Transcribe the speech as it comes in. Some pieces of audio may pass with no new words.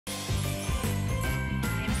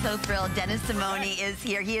So thrilled. Dennis Simone is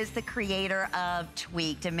here. He is the creator of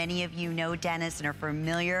Tweaked, and many of you know Dennis and are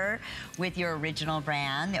familiar with your original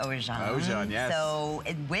brand, Ojan. Ojan, yes. So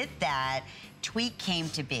with that, Tweaked came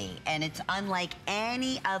to be, and it's unlike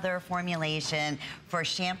any other formulation for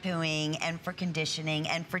shampooing and for conditioning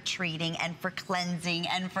and for treating and for cleansing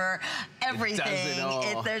and for everything. It does it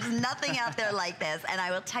all. There's nothing out there like this. And I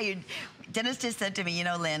will tell you, Dennis just said to me, you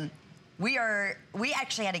know, Lynn, we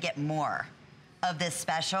actually had to get more of this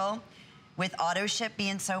special. With auto ship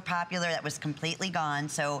being so popular, that was completely gone.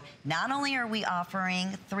 So not only are we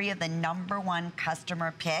offering 3 of the #1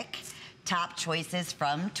 customer pick top choices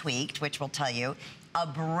from Tweaked, which will tell you, a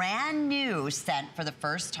brand new scent for the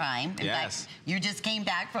first time. In fact, you just came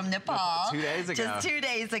back from Nepal. 2 days ago. Just 2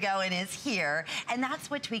 days ago, and is here. And that's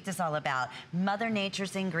what Tweaked is all about. Mother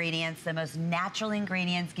Nature's ingredients, the most natural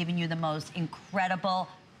ingredients, giving you the most incredible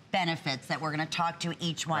benefits that we're going to talk to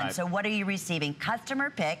each one. Right. So what are you receiving? Customer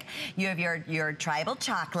pick. You have your tribal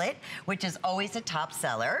chocolate, which is always a top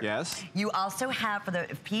seller. Yes. You also have for the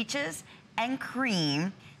peaches and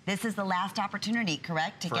cream. This is the last opportunity,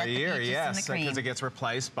 correct? To for get a year, the peaches and the cream. because it gets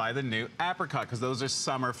replaced by the new apricot, because those are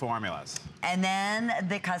summer formulas. And then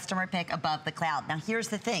the customer pick above the cloud. Now here's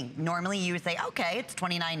the thing. Normally you would say, okay, it's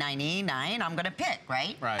 $29.99. I'm going to pick,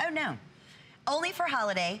 right? Right. Oh no. Only for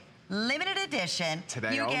holiday. Limited edition.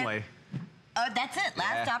 Today only. Oh, that's it.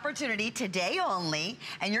 Last opportunity, today only.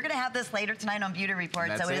 And you're going to have this later tonight on Beauty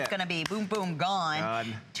Report, so it's going to be boom, boom,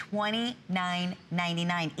 gone.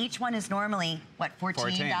 $29.99. Each one is normally, what,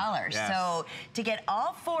 $14? Yes. So to get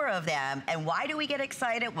all 4 of them, and why do we get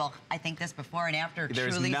excited? Well, I think this before and after truly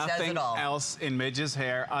says it all. There's nothing else in Midge's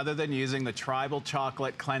hair other than using the tribal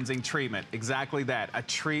chocolate cleansing treatment. Exactly that. A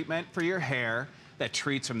treatment for your hair that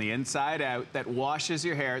treats from the inside out, that washes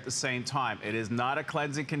your hair at the same time. It is not a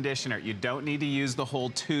cleansing conditioner. You don't need to use the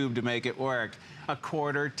whole tube to make it work. A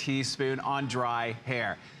 1/4 teaspoon on dry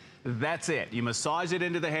hair. That's it. You massage it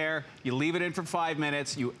into the hair, you leave it in for 5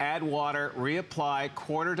 minutes, you add water, reapply,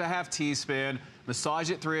 1/4 to 1/2 teaspoon,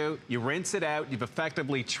 massage it through, you rinse it out, you've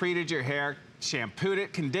effectively treated your hair, shampooed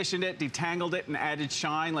it, conditioned it, detangled it, and added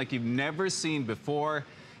shine like you've never seen before.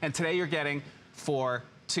 And today you're getting 4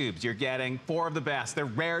 tubes. You're getting 4 of the best. They're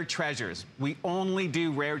rare treasures. We only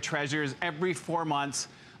do rare treasures every 4 months,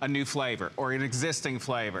 a new flavor or an existing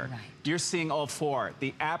flavor. Right. You're seeing all 4.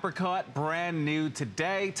 The apricot, brand new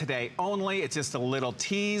today only. It's just a little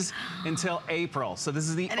tease until April. So this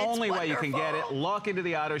is the only way you can get it. Lock into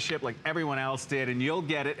the auto ship like everyone else did, and you'll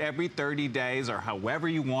get it every 30 days or however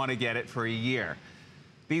you want to get it for a year.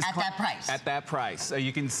 At that price. At that price. So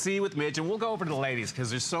you can see with Midge, and we'll go over to the ladies because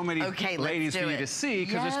there's so many ladies for you to see,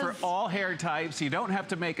 because it's for all hair types. You don't have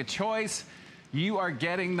to make a choice. You are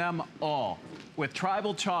getting them all. With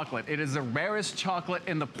tribal chocolate, it is the rarest chocolate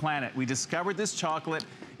in the planet. We discovered this chocolate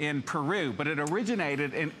in Peru, but it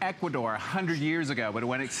originated in Ecuador 100 years ago, but it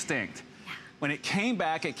went extinct. When it came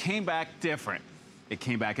back different. It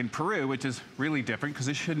came back in Peru, which is really different because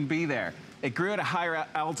it shouldn't be there. It grew at a higher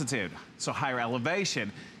altitude, so higher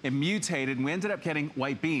elevation. It mutated, and we ended up getting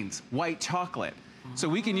white beans, white chocolate. So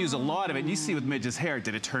we can use a lot of it. And you see with Midge's hair,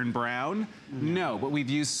 did it turn brown? No, but we've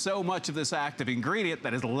used so much of this active ingredient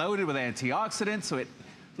that is loaded with antioxidants, so it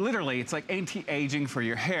literally, it's like anti-aging for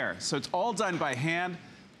your hair. So it's all done by hand,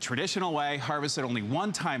 traditional way, harvested only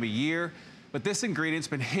 1 time a year. But this ingredient's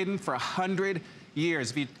been hidden for 100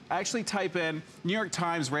 years. If you actually type in New York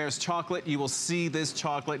Times rarest chocolate, you will see this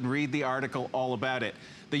chocolate and read the article all about it.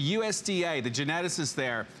 The USDA, the geneticist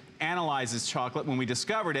there, analyzed this chocolate when we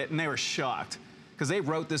discovered it, and they were shocked because they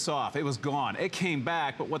wrote this off. It was gone. It came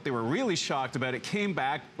back, but what they were really shocked about, it came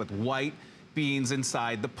back with white beans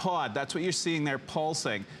inside the pod. That's what you're seeing there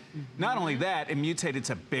pulsing. Not only that, it mutated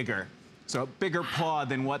to bigger. So a bigger pod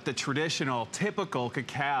than what the traditional, typical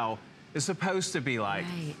cacao is supposed to be like.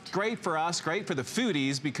 Right. Great for us, great for the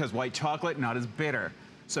foodies, because white chocolate, not as bitter.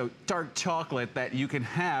 So dark chocolate that you can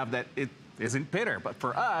have that it isn't bitter, but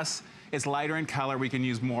for us, it's lighter in color, we can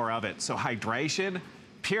use more of it. So hydration,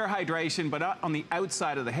 pure hydration, but not on the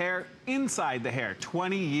outside of the hair, inside the hair.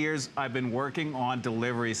 20 years I've been working on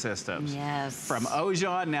delivery systems. Yes. From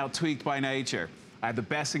Ojan, now Tweaked by Nature. I have the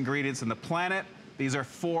best ingredients on the planet. These are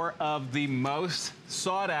 4 of the most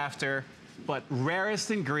sought after but rarest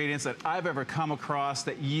ingredients that I've ever come across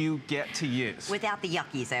that you get to use. Without the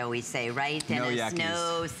yuckies, I always say, right, Dennis? No yuckies.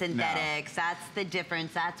 No synthetics. No. That's the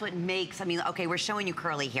difference. That's what makes, I mean, okay, we're showing you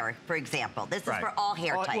curly hair, for example. This is for all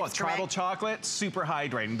hair types, correct? Tribal chocolate, super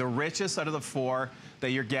hydrating. The richest out of the 4 that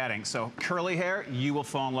you're getting. So curly hair, you will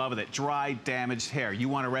fall in love with it. Dry, damaged hair, you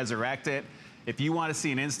want to resurrect it. If you want to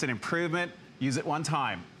see an instant improvement, use it 1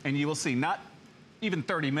 time, and you will see not even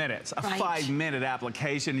 30 minutes, a 5-minute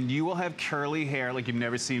application, and you will have curly hair like you've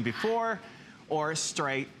never seen before, or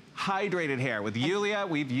straight, hydrated hair. With Yulia,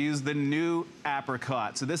 we've used the new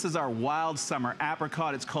apricot. So this is our wild summer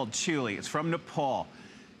apricot. It's called Chuli. It's from Nepal.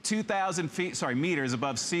 2,000 meters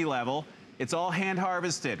above sea level. It's all hand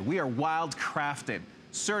harvested. We are wild crafted,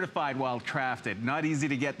 certified wild crafted. Not easy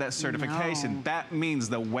to get that certification. No. That means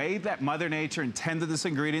the way that Mother Nature intended this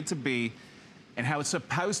ingredient to be and how it's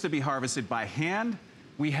supposed to be harvested by hand,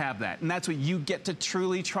 we have that. And that's what you get to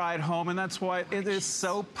truly try at home, and that's why it is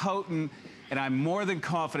so potent. And I'm more than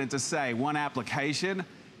confident to say, one application,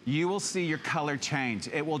 you will see your color change.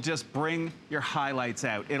 It will just bring your highlights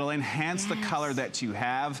out. It'll enhance the color that you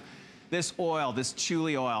have. This oil, this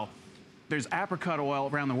Chuli oil, there's apricot oil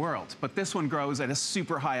around the world, but this one grows at a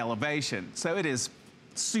super high elevation. So it is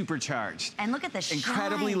supercharged. And look at the shine.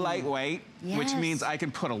 Incredibly lightweight, which means I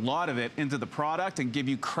can put a lot of it into the product and give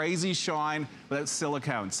you crazy shine without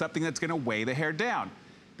silicone, something that's gonna weigh the hair down.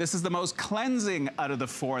 This is the most cleansing out of the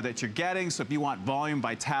 4 that you're getting, so if you want volume,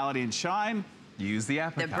 vitality, and shine, use the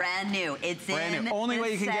apricot. The brand new. It's brand new. Only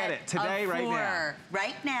way you can get it today, right now.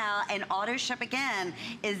 Right now, and auto ship again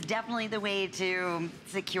is definitely the way to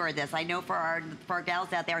secure this. I know for our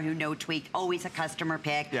gals out there who know Tweaked, always a customer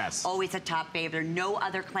pick. Yes. Always a top favorite. No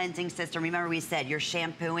other cleansing system. Remember we said you're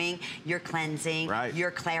shampooing, you're cleansing, you're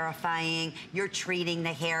clarifying, you're treating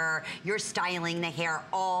the hair, you're styling the hair,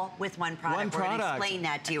 all with one product. One product. We're gonna explain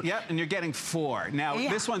that to you. Yep, and you're getting 4. Now,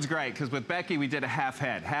 this one's great because with Becky we did a half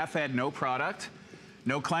head. Half head, no product.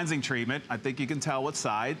 No cleansing treatment. I think you can tell what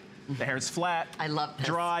side. The hair's flat. I love this.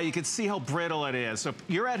 Dry. You can see how brittle it is. So if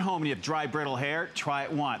you're at home and you have dry, brittle hair, try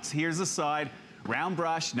it once. Here's the side. Round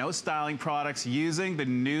brush, no styling products, using the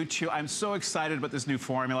new Chuli. I'm so excited about this new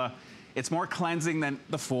formula. It's more cleansing than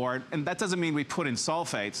the 4, and that doesn't mean we put in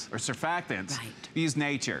sulfates or surfactants. We use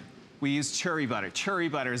nature. We use cherry butter. Cherry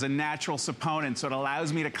butter is a natural saponin, so it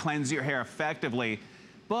allows me to cleanse your hair effectively,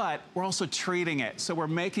 but we're also treating it, so we're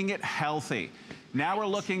making it healthy. Now we're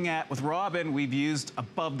looking at, with Robin, we've used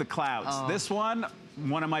Above the Clouds. This one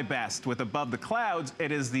of my best. With Above the Clouds,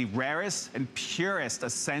 it is the rarest and purest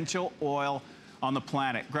essential oil on the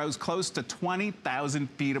planet. Grows close to 20,000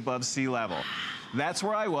 feet above sea level. That's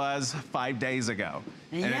where I was 5 days ago.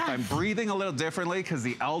 And if I'm breathing a little differently because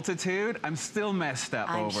the altitude, I'm still messed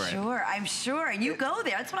up over it. I'm sure. And you go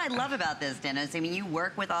there. That's what I love about this, Dennis. I mean, you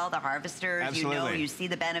work with all the harvesters. Absolutely. You know, you see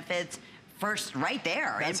the benefits first right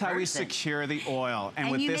there. That's how we secure the oil. And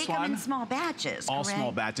with you this make them in small batches, all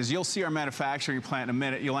small batches. You'll see our manufacturing plant in a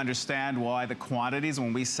minute. You'll understand why the quantities,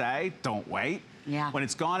 when we say, don't wait. When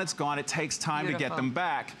it's gone, it's gone. It takes time to get them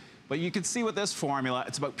back. But you can see with this formula,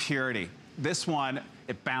 it's about purity. This one,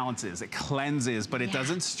 it balances, it cleanses, but it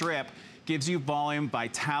doesn't strip. Gives you volume,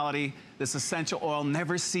 vitality. This essential oil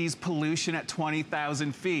never sees pollution at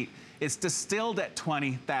 20,000 feet. It's distilled at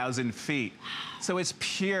 20,000 feet. So it's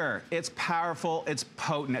pure, it's powerful, it's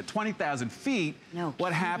potent. At 20,000 feet,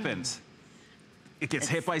 what happens? It gets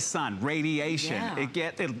hit by sun, radiation.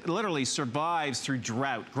 It literally survives through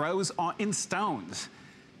drought, grows in stones.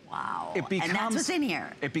 Wow, and that's what's in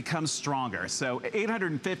here. It becomes stronger. So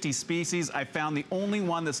 850 species. I found the only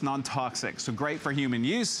one that's non-toxic, so great for human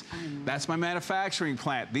use. That's my manufacturing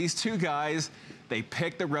plant. These two guys, they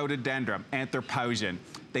pick the rhododendron, Anthroposion.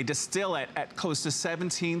 They distill it at close to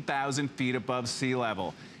 17,000 feet above sea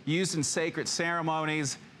level. Used in sacred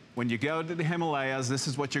ceremonies. When you go to the Himalayas, this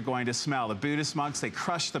is what you're going to smell. The Buddhist monks, they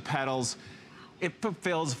crush the petals. It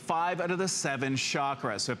fulfills 5 out of the 7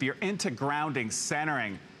 chakras. So if you're into grounding,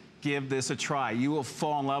 centering, give this a try. You will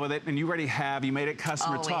fall in love with it, and you already have. You made it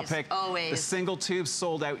customer top pick. The single tube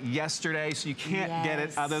sold out yesterday, so you can't get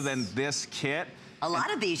it other than this kit. A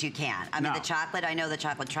lot of these you can't. I mean, the chocolate, I know the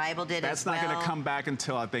chocolate tribal did as well. That's not going to come back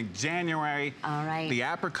until, I think, January. All right. The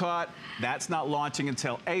apricot, that's not launching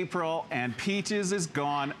until April, and peaches is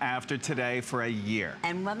gone after today for a year.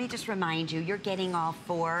 And let me just remind you, you're getting all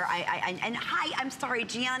 4. And hi, I'm sorry,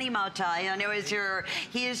 Gianni Mautai, I know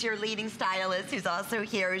he is your leading stylist, who's also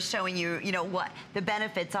here, is showing you, you know, what the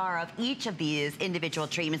benefits are of each of these individual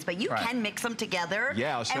treatments, but you can mix them together.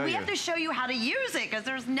 Yeah, I'll show you. And we have to show you how to use it, because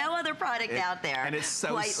there's no other product out there. And it's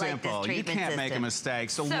so simple. You can't make a mistake.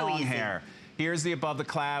 So long hair. Here's the Above the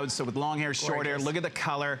Clouds. So with long hair, short hair, look at the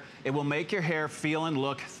color. It will make your hair feel and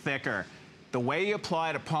look thicker. The way you apply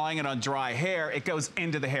it, applying it on dry hair, it goes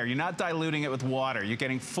into the hair. You're not diluting it with water. You're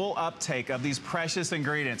getting full uptake of these precious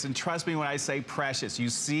ingredients. And trust me when I say precious, you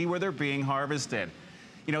see where they're being harvested.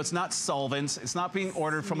 You know, it's not solvents. It's not being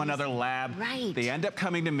ordered from another lab. Right. They end up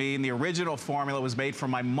coming to me, and the original formula was made for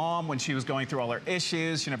my mom when she was going through all her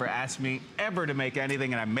issues. She never asked me ever to make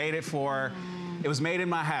anything, and I made it for her. It was made in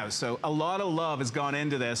my house, so a lot of love has gone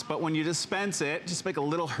into this. But when you dispense it, just make a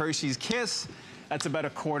little Hershey's Kiss. That's about a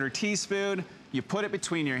 1/4 teaspoon. You put it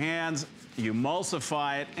between your hands, you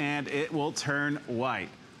emulsify it, and it will turn white.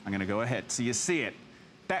 I'm gonna go ahead so you see it.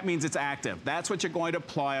 That means it's active. That's what you're going to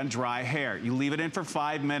apply on dry hair. You leave it in for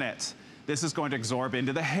 5 minutes. This is going to absorb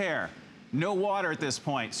into the hair. No water at this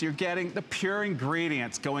point, so you're getting the pure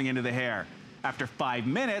ingredients going into the hair. After 5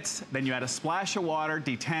 minutes, then you add a splash of water,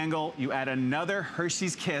 detangle, you add another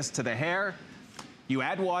Hershey's Kiss to the hair, you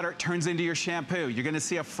add water, it turns into your shampoo. You're gonna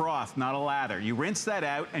see a froth, not a lather. You rinse that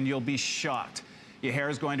out and you'll be shocked. Your hair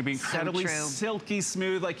is going to be incredibly silky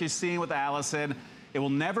smooth like you're seeing with Allison. It will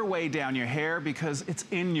never weigh down your hair because it's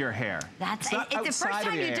in your hair. That's the first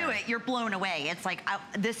time you do it, you're blown away. It's like,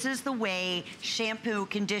 this is the way shampoo,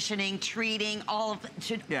 conditioning, treating, all of it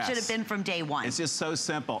should have been from day one. It's just so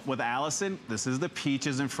simple. With Allison, this is the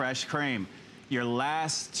Peaches and Fresh Cream. Your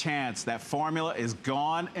last chance. That formula is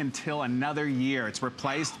gone until another year. It's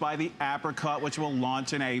replaced by the Apricot, which will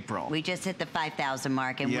launch in April. We just hit the 5,000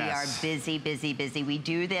 mark, and we are busy, busy, busy. We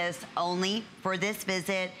do this only for this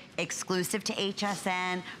visit, exclusive to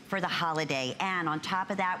HSN for the holiday. And on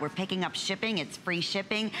top of that, we're picking up shipping. It's free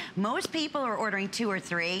shipping. Most people are ordering 2 or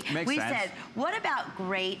 3. Makes sense. Said, what about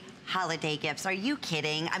great holiday gifts? Are you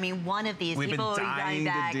kidding? I mean, one of these people will be dying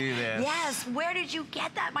to do this. Yes, where did you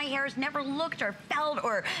get that? My hair has never looked or felt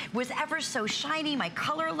or was ever so shiny. My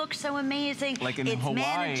color looks so amazing. Like in it's Hawaii,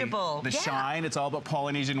 manageable. the shine, it's all about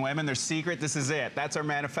Polynesian women. Their secret, this is it. That's our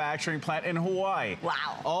manufacturing plant in Hawaii.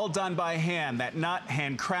 Wow. All done by hand. That nut,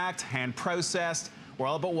 hand cracked, hand processed. We're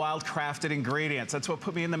all about wild crafted ingredients. That's what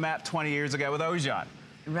put me in the map 20 years ago with Ojan.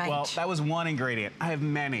 Right. Well, that was one ingredient. I have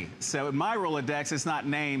many. So in my Rolodex, it's not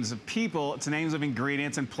names of people, it's names of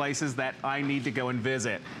ingredients and places that I need to go and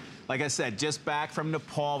visit. Like I said, just back from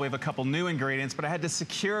Nepal, we have a couple new ingredients, but I had to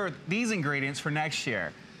secure these ingredients for next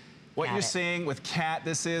year. What you're seeing with Kat,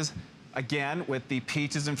 this is, again, with the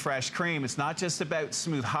Peaches and Fresh Cream, it's not just about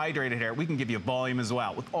smooth, hydrated hair. We can give you volume as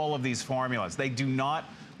well with all of these formulas. They do not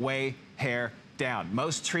weigh hair down.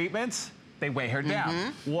 Most treatments, they weigh hair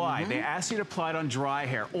down. Why? They ask you to apply it on dry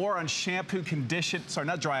hair or on shampoo conditioned, sorry,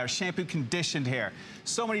 not dry hair, shampoo conditioned hair.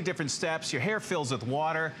 So many different steps. Your hair fills with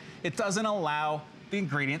water. It doesn't allow the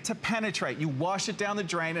ingredient to penetrate. You wash it down the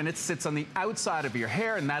drain and it sits on the outside of your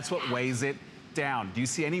hair, and that's what weighs it down. Do you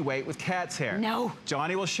see any weight with Kat's hair? No.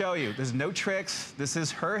 Johnny will show you. There's no tricks. This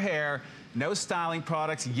is her hair. No styling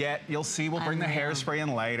products yet. You'll see we'll bring the hairspray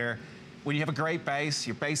in later. When you have a great base,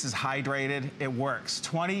 your base is hydrated, it works.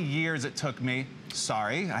 20 years it took me,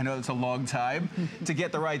 sorry, I know it's a long time, to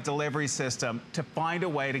get the right delivery system, to find a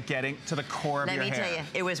way to getting to the core of your hair. Let me tell you,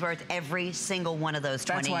 it was worth every single one of those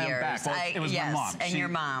 20 years. That's why I'm back. Well, it was my mom. And your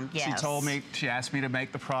mom, yes. She told me, she asked me to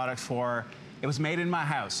make the product for her. It was made in my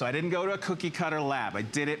house, so I didn't go to a cookie cutter lab. I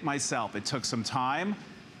did it myself. It took some time.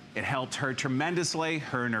 It helped her tremendously,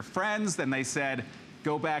 her and her friends. Then they said,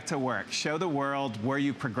 go back to work. Show the world where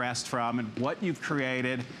you progressed from and what you've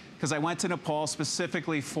created. Because I went to Nepal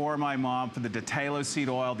specifically for my mom, for the Detalo seed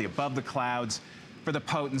oil, the Above the Clouds, for the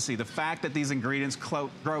potency, the fact that these ingredients grow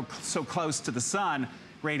so close to the sun,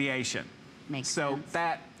 radiation. Makes sense. So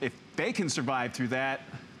that, if they can survive through that,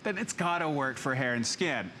 then it's gotta work for hair and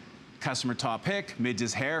skin. Customer top pick,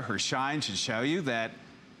 Midge's hair, her shine should show you that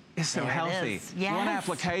it's so healthy. Yes. One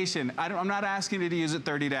application, I'm not asking you to use it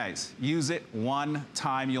 30 days. Use it one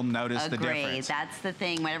time, you'll notice the difference. That's the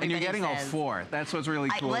thing, what everybody And you're getting all 4. That's what's really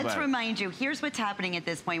cool about it. Let's remind you, here's what's happening at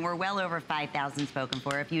this point. We're well over 5,000 spoken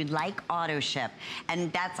for. If you'd like auto ship,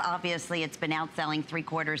 and that's obviously, it's been outselling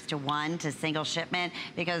 3/4 to 1 to single shipment,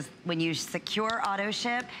 because when you secure auto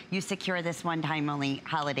ship, you secure this one-time only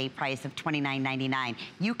holiday price of $29.99.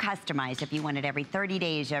 You customize if you want it every 30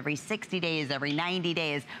 days, every 60 days, every 90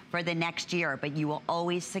 days, for the next year, but you will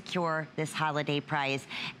always secure this holiday price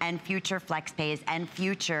and future flex pays and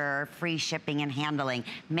future free shipping and handling.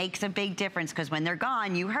 Makes a big difference, because when they're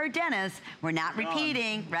gone, you heard Dennis, we're not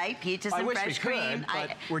repeating, right? Peaches and Fresh Cream.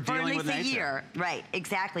 But we're dealing with nature. For at least a year. Right,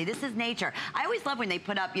 exactly. This is nature. I always love when they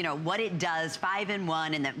put up, you know, what it does,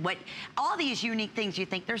 5-in-1, and what all these unique things. You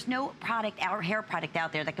think there's no product, our hair product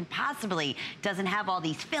out there that can possibly doesn't have all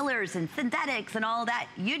these fillers and synthetics and all that.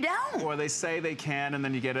 You don't. Or they say they can, and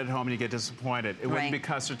then you get it at home and you get disappointed. It wouldn't be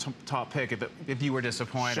customer top pick if you were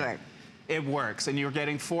disappointed. Sure. It works, and you're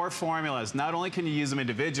getting 4 formulas. Not only can you use them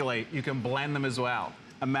individually, you can blend them as well.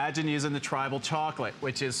 Imagine using the tribal chocolate,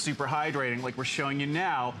 which is super hydrating, like we're showing you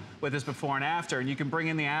now with this before and after, and you can bring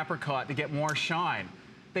in the apricot to get more shine.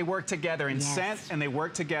 They work together in scent and they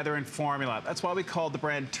work together in formula. That's why we call the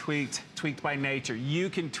brand Tweaked, Tweaked by Nature. You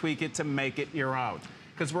can tweak it to make it your own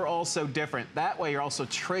because we're all so different. That way you're also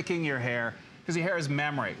tricking your hair because your hair is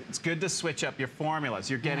memory. It's good to switch up your formulas.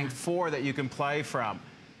 You're getting 4 that you can play from.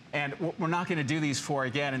 And we're not going to do these 4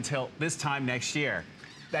 again until this time next year.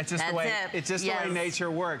 That's just the way it's just the way nature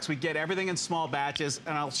works. We get everything in small batches,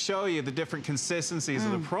 and I'll show you the different consistencies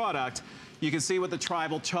of the product. You can see with the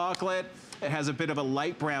tribal chocolate, it has a bit of a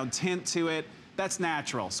light brown tint to it. That's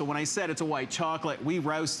natural. So when I said it's a white chocolate, we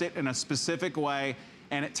roast it in a specific way,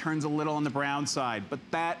 and it turns a little on the brown side. But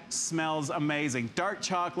that smells amazing. Dark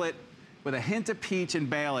chocolate with a hint of peach and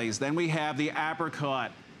Bailey's. Then we have the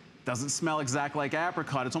apricot. Doesn't smell exactly like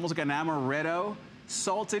apricot. It's almost like an amaretto,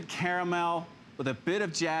 salted caramel with a bit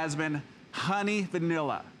of jasmine, honey,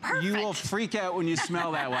 vanilla. Perfect. You will freak out when you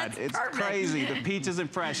smell that one. It's perfect. crazy. The peaches and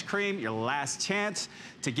fresh cream, your last chance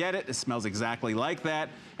to get it. It smells exactly like that.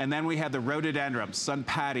 And then we have the rhododendron, sun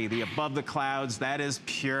patty, the above the clouds. That is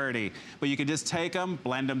purity. But you can just take them,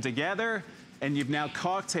 blend them together, and you've now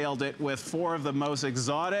cocktailed it with 4 of the most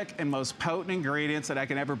exotic and most potent ingredients that I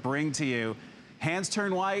can ever bring to you. Hands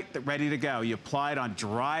turn white, they're ready to go. You apply it on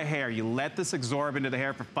dry hair. You let this absorb into the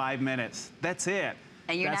hair for 5 minutes. That's it.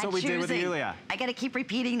 And you're That's not what we did with Yulia. I got to keep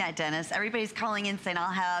repeating that, Dennis. Everybody's calling in saying, I'll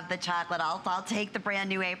have the chocolate, I'll take the brand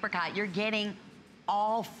new apricot. You're getting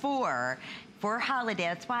all 4 for holiday.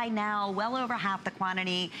 That's why now well over half the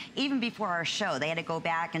quantity, even before our show, they had to go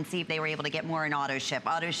back and see if they were able to get more in auto ship.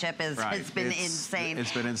 Auto ship has been insane.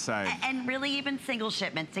 It's been insane. And really even single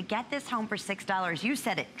shipments. To get this home for $6, you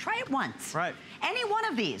said it, try it once. Right. Any one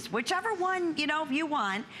of these, whichever one, you know, if you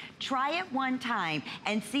want, try it one time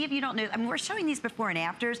and see if you don't know. I mean, we're showing these before and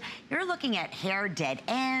afters. You're looking at hair dead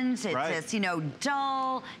ends. It's just, you know,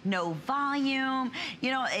 dull, no volume.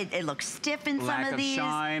 You know, it looks stiff in some of these. Lack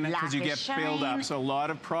of shine, because you get build up. So a lot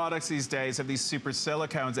of products these days have these super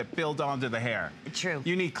silicones that build onto the hair. True.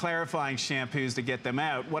 You need clarifying shampoos to get them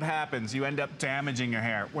out. What happens? You end up damaging your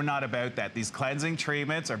hair. We're not about that. These cleansing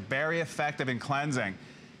treatments are very effective in cleansing.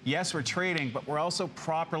 Yes, we're treating, but we're also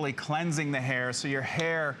properly cleansing the hair so your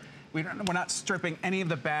hair, we're not stripping any of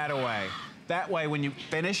the bad away. That way, when you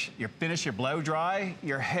finish your blow dry,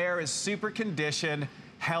 your hair is super conditioned,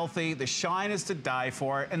 healthy, the shine is to die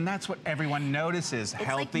for, and that's what everyone notices, it's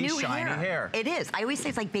healthy, like shiny hair. It is. I always say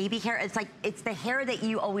it's like baby hair. It's like, it's the hair that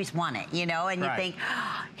you always wanted, you know, and you think,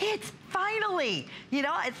 oh, it's finally, you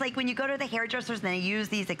know, it's like when you go to the hairdressers and they use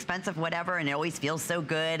these expensive whatever and it always feels so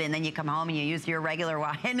good, and then you come home and you use your regular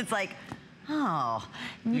one, and it's like, oh,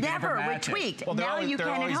 never. We're tweaked. Well, now you can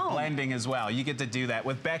at home. They're always blending as well. You get to do that.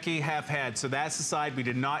 With Becky Half Head, so that's the side we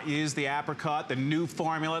did not use the apricot, the new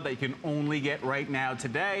formula that you can only get right now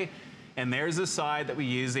today. And there's the side that we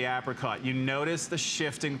use the apricot. You notice the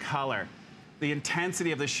shift in color, the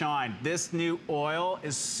intensity of the shine. This new oil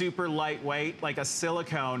is super lightweight, like a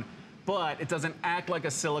silicone, but it doesn't act like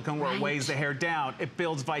a silicone where it weighs the hair down. It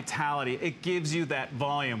builds vitality. It gives you that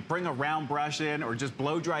volume. Bring a round brush in or just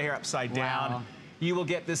blow dry hair upside down. You will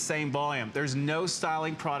get this same volume. There's no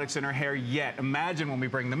styling products in her hair yet. Imagine when we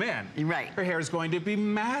bring them in. Her hair is going to be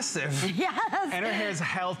massive. And her hair is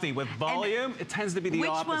healthy. With volume, it tends to be the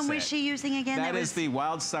opposite. Which one was she using again? That is the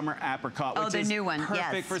Wild Summer Apricot, which is new one.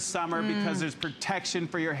 Perfect for summer because there's protection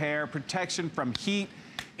for your hair, protection from heat,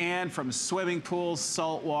 and from swimming pools,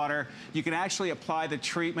 salt water. You can actually apply the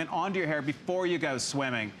treatment onto your hair before you go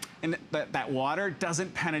swimming. And that water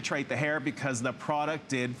doesn't penetrate the hair because the product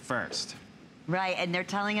did first. Right, and they're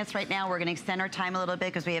telling us right now we're going to extend our time a little bit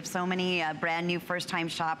because we have so many brand new first-time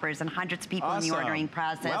shoppers and hundreds of people in the ordering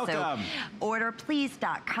process. Welcome. So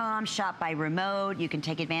orderplease.com, shop by remote. You can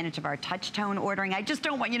take advantage of our touch tone ordering. I just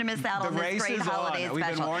don't want you to miss out on this great holiday special. We've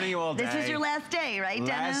been warning you all day. This is your last day, right,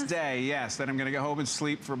 Dennis? Last day, yes. Then I'm going to go home and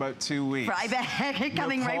sleep for about 2 weeks. I bet.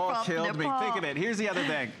 Coming right from killed me. Think of it. Here's the other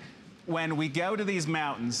thing. When we go to these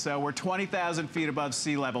mountains, so we're 20,000 feet above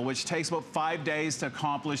sea level, which takes about 5 days to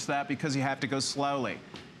accomplish that because you have to go slowly.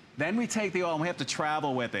 Then we take the oil and we have to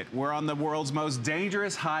travel with it. We're on the world's most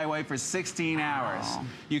dangerous highway for 16 hours.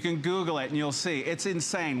 You can Google it and you'll see. It's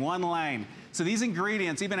insane, 1 lane. So these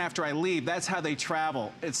ingredients, even after I leave, that's how they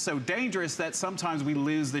travel. It's so dangerous that sometimes we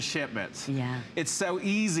lose the shipments. It's so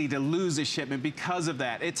easy to lose a shipment because of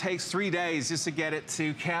that. It takes 3 days just to get it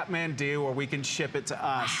to Kathmandu, or we can ship it to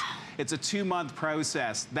us. It's a 2-month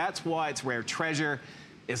process. That's why it's rare treasure.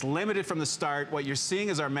 It's limited from the start. What you're seeing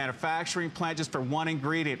is our manufacturing plant just for 1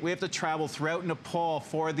 ingredient. We have to travel throughout Nepal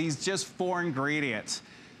for these just 4 ingredients.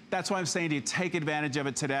 That's why I'm saying to you, take advantage of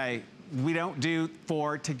it today. We don't do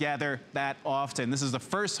 4 together that often. This is the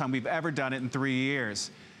first time we've ever done it in 3 years.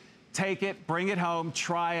 Take it, bring it home,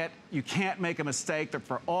 try it. You can't make a mistake. They're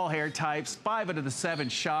for all hair types. 5 out of the 7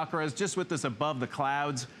 chakras, just with this above the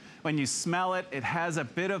clouds. When you smell it, it has a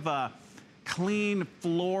bit of a clean,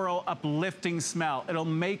 floral, uplifting smell. It'll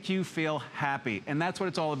make you feel happy. And that's what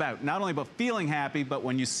it's all about. Not only about feeling happy, but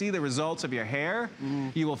when you see the results of your hair,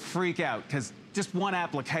 you will freak out, because just one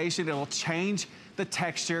application, it'll change the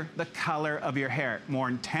texture, the color of your hair. More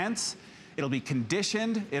intense. It'll be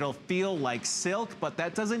conditioned, it'll feel like silk, but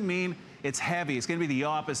that doesn't mean it's heavy. It's gonna be the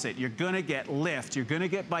opposite. You're gonna get lift, you're gonna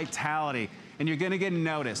get vitality, and you're gonna get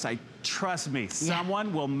noticed. Trust me,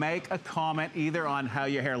 someone will make a comment either on how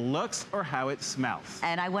your hair looks or how it smells.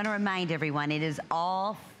 And I wanna remind everyone, it is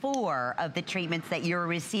all 4 of the treatments that you're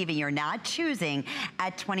receiving. You're not choosing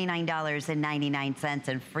at $29.99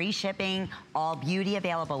 and free shipping. All beauty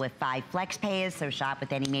available with 5 flex pays, so shop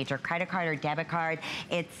with any major credit card or debit card.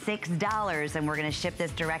 It's $6, and we're gonna ship this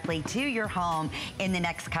directly to your home in the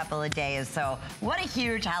next couple of days. So what a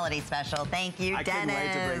huge holiday special. Thank you, Dennis. I couldn't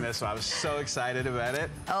wait to bring this one. I was so excited about it.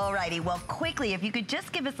 All righty, well, quickly, if you could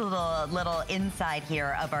just give us a little insight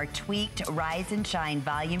here of our tweaked Rise and Shine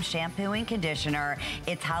Volume Shampoo and Conditioner.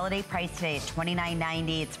 It's holiday price today at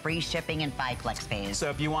 $29.90. It's free shipping and 5 flex pays. So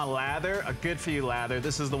if you want lather, a good for you lather,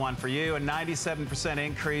 this is the one for you. A 97%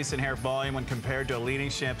 increase in hair volume when compared to a leading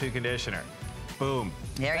shampoo conditioner. Boom.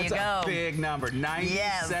 There you go. That's a big number,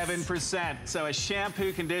 97%. So a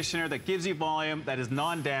shampoo conditioner that gives you volume that is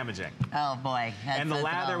non-damaging. Oh boy. And the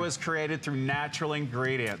lather was created through natural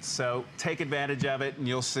ingredients. So take advantage of it and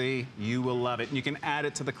you'll see you will love it. And you can add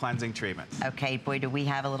it to the cleansing treatments. Okay, boy, do we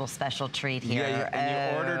have a little special treat here. Yeah,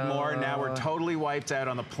 and you ordered more. Now we're totally wiped out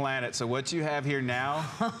on the planet. So what you have here now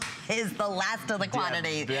is the last of the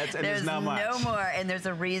quantity. There's not much. No more, and there's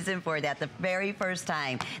a reason for that. The very first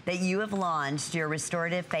time that you have launched your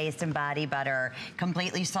restorative face and body butter,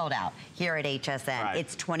 completely sold out here at HSN. Right.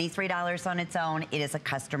 It's $23 on its own. It is a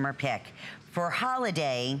customer pick. For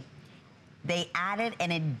holiday, they added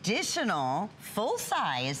an additional full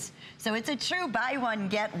size, so it's a true buy one,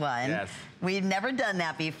 get one. Yes. We've never done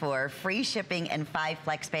that before. Free shipping and 5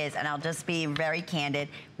 flex pays, and I'll just be very candid,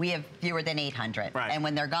 we have fewer than 800. Right. And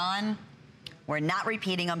when they're gone, we're not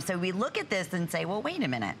repeating them. So we look at this and say, well, wait a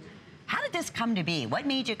minute. How did this come to be? What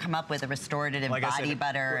made you come up with a restorative body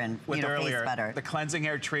butter and face butter? The cleansing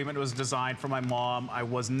hair treatment was designed for my mom. I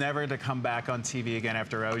was never to come back on TV again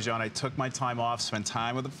after Ojon. I took my time off, spent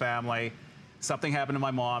time with the family. Something happened to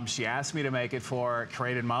my mom. She asked me to make it for her,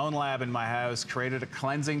 created my own lab in my house, created a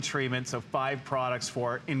cleansing treatment, so 5 products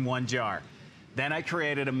for her in 1 jar. Then I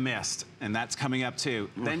created a mist, and that's coming up too.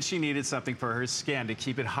 Then she needed something for her skin to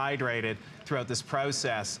keep it hydrated throughout this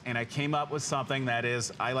process, and I came up with something that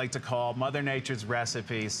is, I like to call Mother Nature's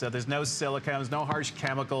recipe. So there's no silicones, no harsh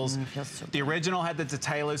chemicals. The original had the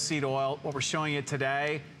Tatalo seed oil. What we're showing you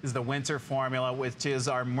today is the winter formula, which is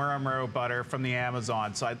our Murumuru butter from the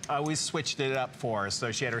Amazon. So I always switched it up for her.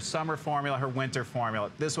 So she had her summer formula, her winter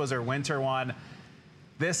formula. This was her winter one.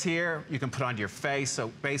 This here, you can put onto your face,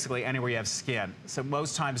 so basically anywhere you have skin. So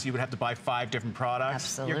most times you would have to buy 5 different products.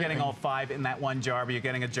 Absolutely. You're getting all 5 in that 1 jar, but you're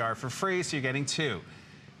getting a jar for free, so you're getting 2.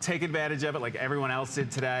 Take advantage of it like everyone else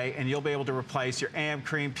did today, and you'll be able to replace your AM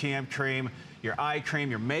cream, PM cream, your eye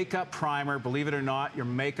cream, your makeup primer. Believe it or not, your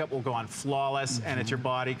makeup will go on flawless, and it's your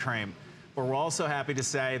body cream. But we're also happy to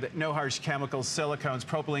say that no harsh chemicals, silicones,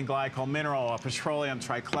 propylene glycol, mineral oil, petroleum,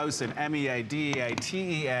 triclosan, MEA, DEA,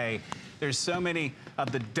 TEA. There's so many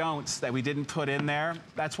of the don'ts that we didn't put in there.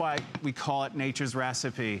 That's why we call it nature's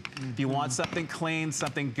recipe. If you want something clean,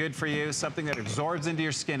 something good for you, something that absorbs into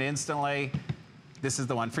your skin instantly, this is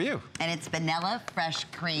the one for you. And it's vanilla fresh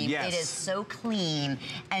cream. Yes. It is so clean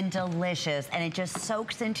and delicious, and it just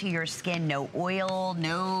soaks into your skin. No oil,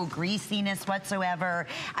 no greasiness whatsoever.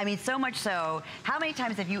 I mean, so much so, how many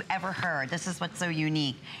times have you ever heard, this is what's so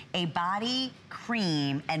unique, a body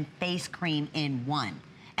cream and face cream in one?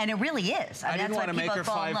 And it really is. I didn't want to make her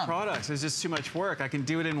 5 products. It's just too much work. I can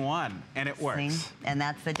do it in 1, and it works. See? And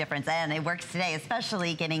that's the difference. And it works today,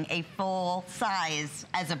 especially getting a full size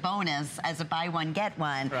as a bonus, as a buy one, get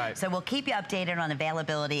one. Right. So we'll keep you updated on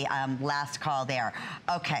availability. Last call there.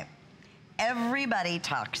 Okay. Everybody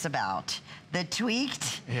talks about the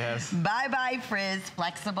tweaked Bye Bye Frizz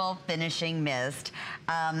Flexible Finishing Mist.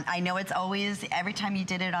 I know it's always, every time you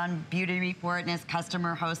did it on Beauty Report and his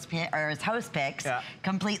customer host picks,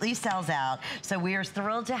 completely sells out. So we are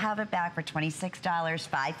thrilled to have it back for $26,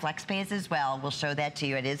 5 flex pays as well. We'll show that to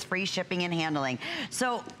you. It is free shipping and handling.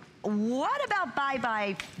 So what about Bye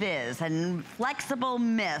Bye Fizz and Flexible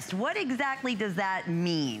Mist? What exactly does that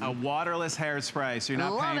mean? A waterless hairspray, so you're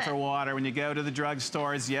not paying for water. When you go to the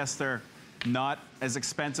drugstores, yes, they're Not as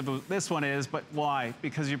expensive as this one is, but why?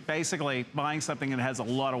 Because you're basically buying something that has a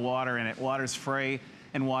lot of water in it. Water's free,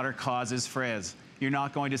 and water causes frizz. You're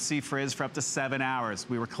not going to see frizz for up to 7 hours.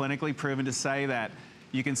 We were clinically proven to say that.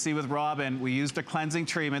 You can see with Robin, we used a cleansing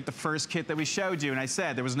treatment, the first kit that we showed you, and I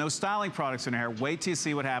said there was no styling products in her hair. Wait till you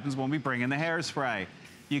see what happens when we bring in the hairspray.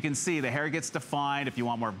 You can see the hair gets defined. If you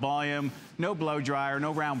want more volume, no blow dryer,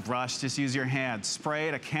 no round brush, just use your hand. Spray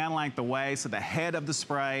it a can length away so the head of the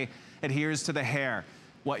spray adheres to the hair.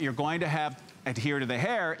 What you're going to have adhere to the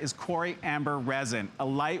hair is Quarry Amber resin, a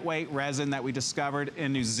lightweight resin that we discovered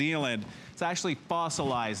in New Zealand. It's actually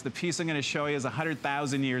fossilized. The piece I'm going to show you is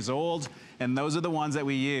 100,000 years old, and those are the ones that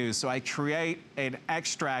we use. So I create an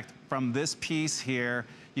extract from this piece here.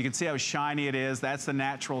 You can see how shiny it is. That's the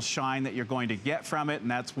natural shine that you're going to get from it, and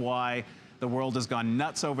that's why the world has gone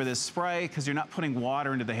nuts over this spray, because you're not putting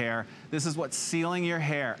water into the hair. This is what's sealing your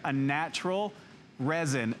hair, a natural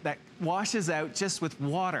resin that washes out just with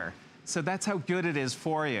water. So that's how good it is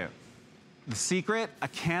for you. The secret, a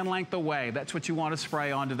can length away. That's what you want to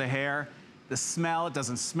spray onto the hair. The smell, it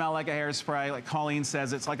doesn't smell like a hairspray. Like Colleen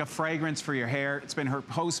says, it's like a fragrance for your hair. It's been her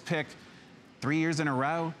post-picked 3 years in a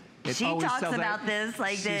row. She talks about this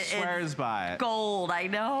like she swears by it. Gold, I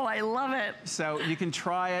know, I love it. So you can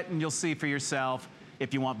try it and you'll see for yourself.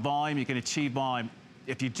 If you want volume, you can achieve volume.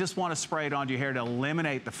 If you just want to spray it onto your hair to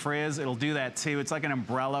eliminate the frizz, it'll do that too. It's like an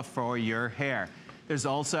umbrella for your hair. There's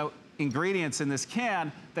also ingredients in this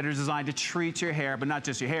can that are designed to treat your hair, but not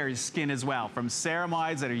just your hair, your skin as well. From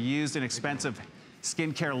ceramides that are used in expensive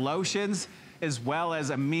skincare lotions, as well as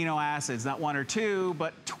amino acids, not 1 or 2,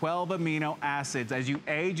 but 12 amino acids. As you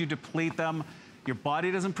age, you deplete them. Your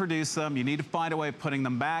body doesn't produce them. You need to find a way of putting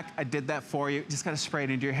them back. I did that for you. You just got to spray it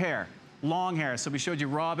into your hair. Long hair. So we showed you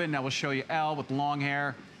Robin. Now we'll show you Elle with long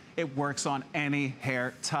hair. It works on any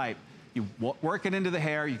hair type. You work it into the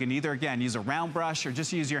hair. You can either, again, use a round brush or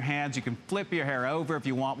just use your hands. You can flip your hair over if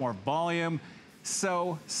you want more volume.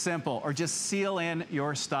 So simple. Or just seal in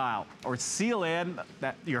your style. Or seal in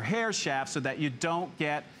your hair shaft so that you don't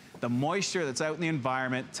get the moisture that's out in the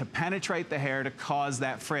environment to penetrate the hair to cause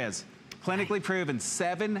that frizz. Clinically proven,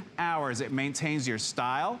 7 hours it maintains your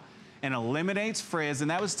style and eliminates frizz, and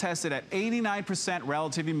that was tested at 89%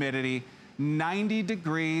 relative humidity, 90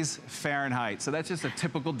 degrees Fahrenheit. So that's just a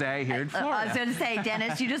typical day here in Florida. I was going to say,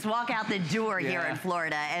 Dennis, you just walk out the door here in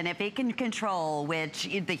Florida, and if it can control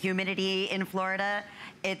the humidity in Florida,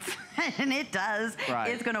 and it does,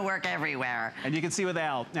 it's going to work everywhere. And you can see with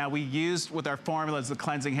Elle, now we used with our formulas the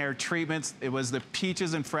cleansing hair treatments. It was the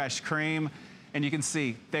peaches and fresh cream. And you can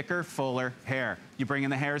see thicker, fuller hair. You bring in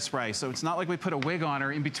the hairspray. So it's not like we put a wig on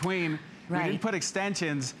her in between. We didn't put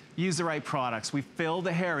extensions. Use the right products. We fill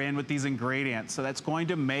the hair in with these ingredients. So that's going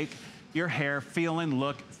to make your hair feel and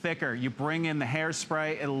look thicker. You bring in the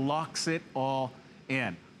hairspray, it locks it all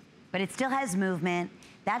in. But it still has movement.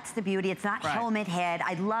 That's the beauty. It's not helmet head.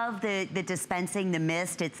 I love the dispensing the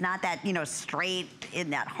mist. It's not that, you know, straight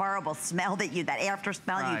in that horrible smell that after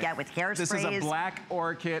smell you get with hairsprays. This is a black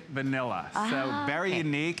orchid vanilla. So very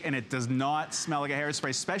unique, and it does not smell like a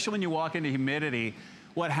hairspray, especially when you walk into humidity.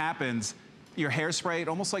 What happens, your hairspray, it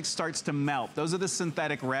almost like starts to melt. Those are the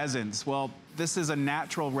synthetic resins. Well, this is a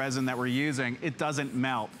natural resin that we're using. It doesn't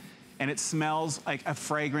melt. And it smells like a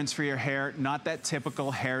fragrance for your hair, not that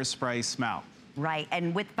typical hairspray smell. Right,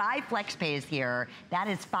 and with 5 flex pays here, that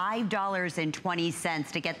is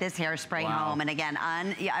 $5.20 to get this hairspray home. And again,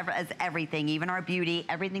 on everything, even our beauty,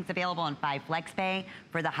 everything's available on 5 flex pay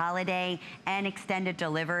for the holiday and extended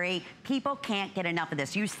delivery. People can't get enough of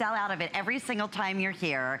this. You sell out of it every single time you're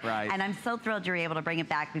here. And I'm so thrilled you're able to bring it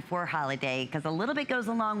back before holiday, because a little bit goes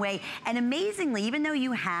a long way. And amazingly, even though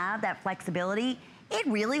you have that flexibility, it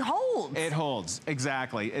really holds. It holds,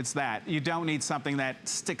 exactly. It's that. You don't need something that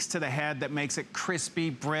sticks to the head, that makes it crispy,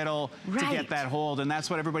 brittle to get that hold. And that's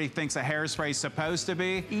what everybody thinks a hairspray is supposed to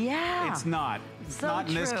be. It's not. Not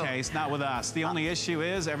in this case, not with us. The only issue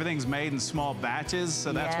is everything's made in small batches,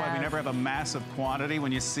 so that's why we never have a massive quantity.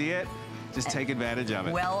 When you see it, just take advantage of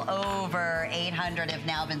it. Well over 800 have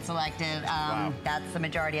now been selected. That's the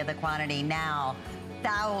majority of the quantity now.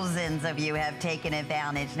 Thousands of you have taken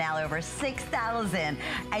advantage, now over 6,000.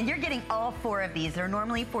 And you're getting all 4 of these. They're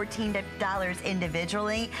normally $14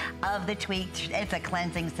 individually of the tweaked. It's a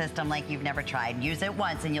cleansing system like you've never tried. Use it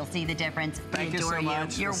once and you'll see the difference. Thank you so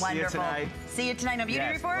much. You're wonderful. See you tonight on Beauty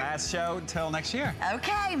Report. Last show until next year.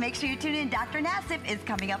 Okay, make sure you tune in. Dr. Nassif is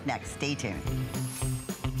coming up next. Stay tuned.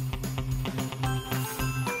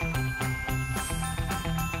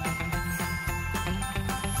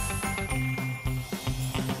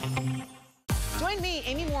 Join me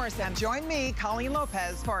Amy Morrison. Join me, Colleen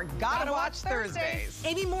Lopez, for Gotta Watch Thursdays.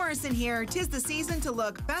 Amy Morrison here. 'Tis the season to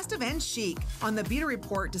look festive and chic. On the Beauty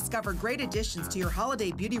Report, discover great additions to your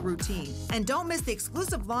holiday beauty routine. And don't miss the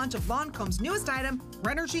exclusive launch of Lancome's newest item,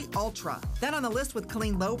 Renergy Ultra. Then on the list with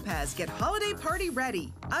Colleen Lopez, get holiday party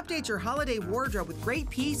ready. Update your holiday wardrobe with great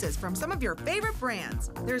pieces from some of your favorite brands.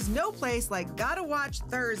 There's no place like Gotta Watch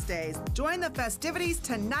Thursdays. Join the festivities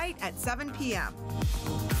tonight at 7 p.m.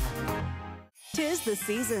 'Tis the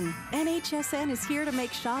season, and HSN is here to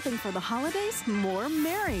make shopping for the holidays more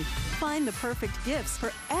merry. Find the perfect gifts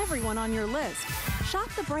for everyone on your list. Shop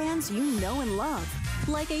the brands you know and love,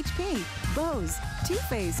 like HP, Bose, Too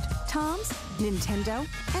Faced, Tom's, Nintendo,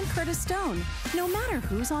 and Curtis Stone. No matter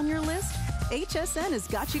who's on your list, HSN has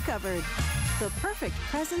got you covered. The perfect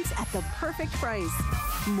presents at the perfect price.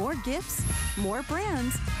 More gifts, more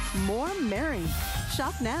brands, more merry.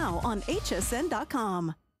 Shop now on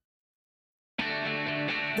hsn.com.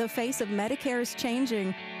 The face of Medicare is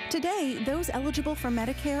changing. Today, those eligible for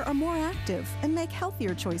Medicare are more active and make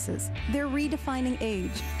healthier choices. They're redefining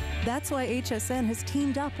age. That's why HSN has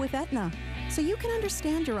teamed up with Aetna, so you can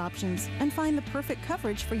understand your options and find the perfect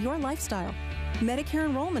coverage for your lifestyle. Medicare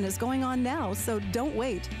enrollment is going on now, so don't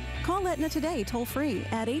wait. Call Aetna today toll-free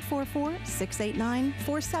at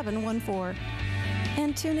 844-689-4714.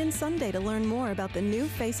 And tune in Sunday to learn more about the new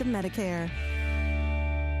face of Medicare.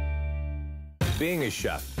 Being a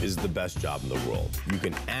chef is the best job in the world. You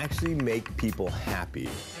can actually make people happy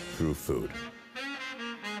through food.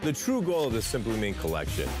 The true goal of the Simply Mean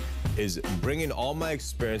collection is bringing all my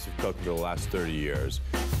experience of cooking for the last 30 years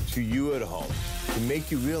to you at home to make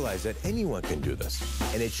you realize that anyone can do this.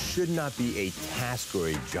 And it should not be a task or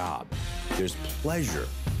a job. There's pleasure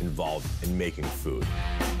involved in making food.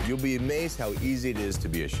 You'll be amazed how easy it is to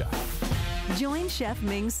be a chef. Join Chef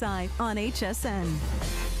Ming Tsai on HSN.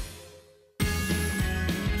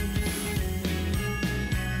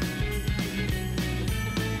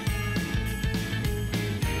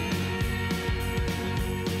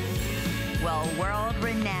 Well,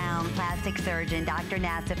 world-renowned plastic surgeon Dr.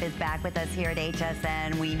 Nassif is back with us here at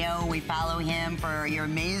HSN. We know we follow him for your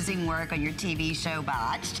amazing work on your TV show,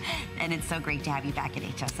 Botched. And it's so great to have you back at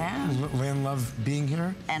HSN. Lynn, love being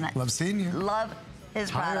here. And love seeing you. Love his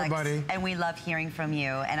products. Hi, everybody. And we love hearing from you.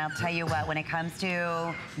 And I'll tell you what, when it comes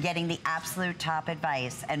to getting the absolute top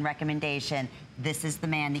advice and recommendation, this is the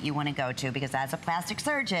man that you want to go to, because as a plastic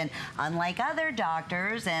surgeon, unlike other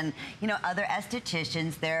doctors and other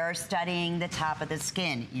estheticians, they're studying the top of the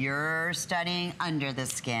skin. You're studying under the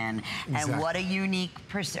skin. Exactly. And what a unique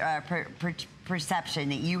perception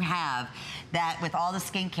that you have, that with all the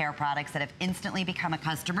skincare products that have instantly become a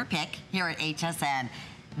customer pick here at HSN,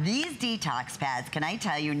 these detox pads, can I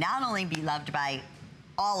tell you, not only be loved by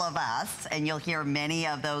all of us, and you'll hear many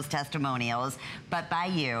of those testimonials, but by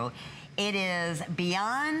you. It is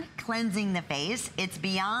beyond cleansing the face. It's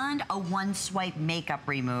beyond a one-swipe makeup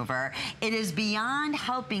remover. It is beyond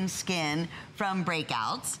helping skin from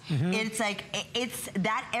breakouts. It's like, it's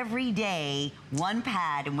that everyday one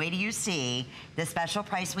pad, and wait till you see the special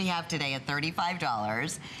price we have today at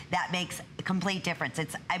 $35. That makes a complete difference.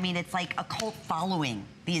 I mean, it's like a cult following,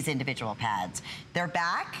 these individual pads. They're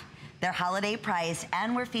back. They're holiday priced,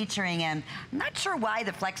 and we're featuring them. I'm not sure why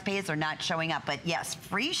the flex pays are not showing up, but yes,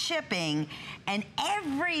 free shipping, and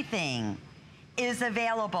everything is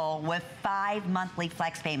available with 5 monthly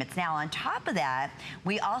flex payments. Now, on top of that,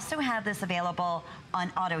 we also have this available on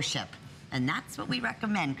auto ship. And that's what we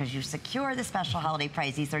recommend, because you secure the special holiday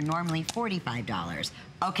price. These are normally $45.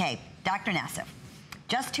 Okay, Dr. Nassif.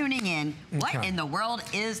 Just tuning in, what in the world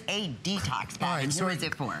is a detox pad? Right, so who is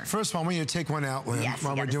it for? First of all, I want you to take one out, Lynn,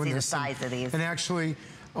 while we're doing this. The size of these. And actually,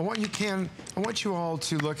 I want you all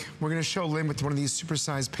to look. We're going to show Lynn with one of these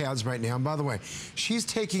supersized pads right now. And by the way, she's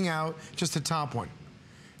taking out just the top one.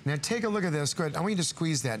 Now take a look at this. Go ahead. I want you to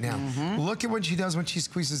squeeze that now. Look at what she does when she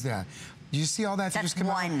squeezes that. Do you see all that? That's just come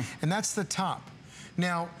one. Out? And that's the top.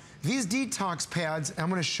 Now, these detox pads, I'm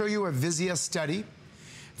going to show you a Vizia study.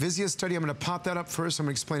 Vizia study, I'm going to pop that up first. I'm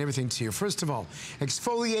going to explain everything to you. First of all,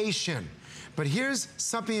 exfoliation. But here's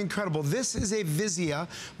something incredible. This is a Vizia,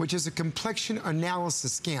 which is a complexion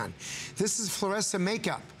analysis scan. This is fluorescent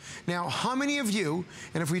makeup. Now, how many of you,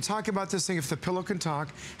 and if we talk about this thing, if the pillow can talk,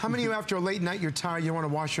 how many of you after a late night, you're tired, you want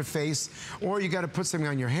to wash your face, or you got to put something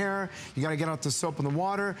on your hair, you got to get out the soap and the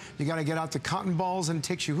water, you got to get out the cotton balls, and it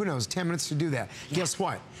takes you, who knows, 10 minutes to do that. Yeah. Guess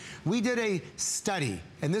what? We did a study,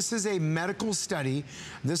 and this is a medical study.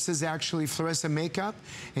 This is actually fluorescent makeup,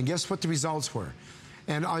 and guess what the results were?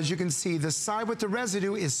 And as you can see, the side with the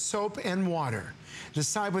residue is soap and water. The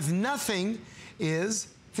side with nothing is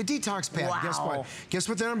the detox pad. Wow. Guess what? Guess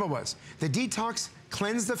what the number was? The detox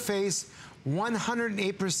cleanse the face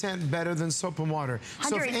 108% better than soap and water.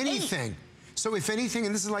 108. So if anything,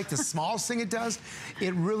 and this is like the smallest thing it does,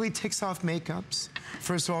 it really takes off makeups,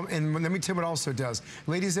 first of all, and let me tell you what it also does.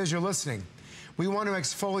 Ladies, as you're listening, we want to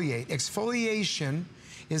exfoliate. Exfoliation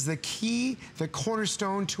is the key, the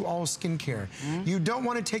cornerstone to all skincare. You don't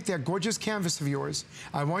want to take that gorgeous canvas of yours.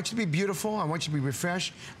 I want you to be beautiful, I want you to be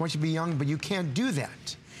refreshed, I want you to be young, but you can't do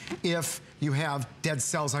that if you have dead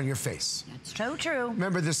cells on your face. That's so true.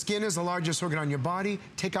 Remember, the skin is the largest organ on your body.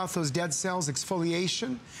 Take out those dead cells,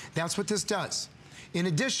 exfoliation. That's what this does. In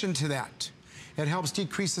addition to that, it helps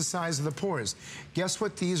decrease the size of the pores. Guess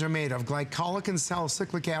what these are made of? Glycolic and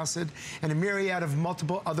salicylic acid and a myriad of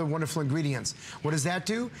multiple other wonderful ingredients. What does that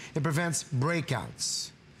do? It prevents breakouts.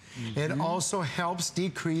 It also helps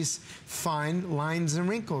decrease fine lines and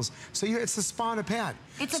wrinkles. So it's a spa and a pad.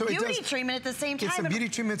 It's a beauty treatment at the same time. It's a beauty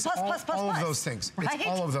treatment. It's all of those things. Right? It's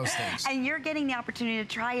all of those things. And you're getting the opportunity to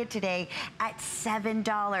try it today at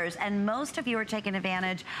 $7. And most of you are taking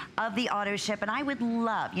advantage of the auto ship. And I would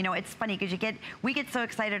love, you know, it's funny because we get so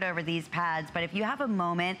excited over these pads. But if you have a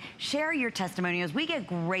moment, share your testimonials. We get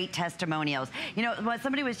great testimonials. You know, what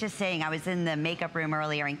somebody was just saying, I was in the makeup room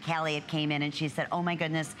earlier and Callie had came in and she said, oh my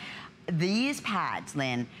goodness, these pads,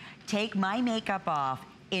 Lynn, take my makeup off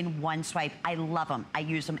in one swipe. I love them. I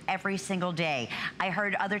use them every single day. I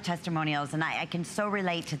heard other testimonials and I can so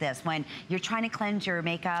relate to this. When you're trying to cleanse your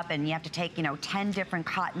makeup and you have to take, you know, 10 different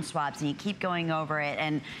cotton swabs and you keep going over it,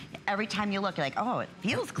 and every time you look, you're like, oh, it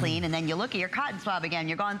feels clean, and then you look at your cotton swab again,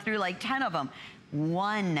 you're going through like 10 of them.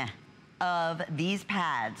 One of these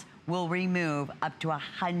pads will remove up to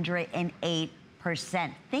 108%.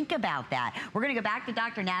 Think about that. We're gonna go back to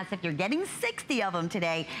Dr. Nassif. You're getting 60 of them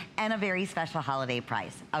today and a very special holiday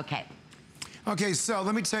price. Okay. Okay, so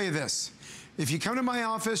let me tell you this. If you come to my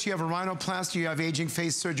office, you have a rhinoplasty, you have aging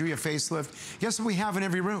face surgery, a facelift, guess what we have in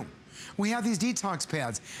every room? We have these detox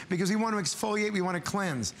pads because we want to exfoliate, we want to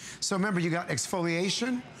cleanse. So remember, you got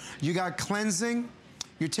exfoliation, you got cleansing,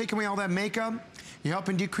 you're taking away all that makeup, you're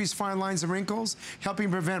helping decrease fine lines and wrinkles,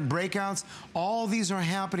 helping prevent breakouts. All these are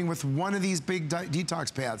happening with one of these big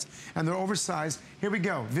detox pads, and they're oversized. Here we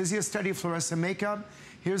go. Vizia Study Fluorescent Makeup.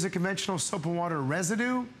 Here's a conventional soap and water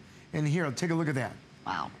residue. And here, take a look at that.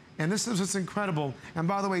 Wow. And this is what's incredible. And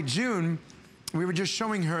by the way, June, we were just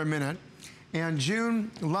showing her a minute, and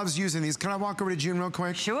June loves using these. Can I walk over to June real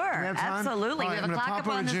quick? Sure, absolutely. We have a clock up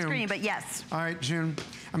on the screen, but yes. All right, June.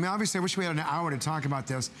 I mean, obviously, I wish we had an hour to talk about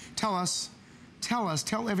this. Tell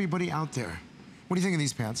everybody out there, what do you think of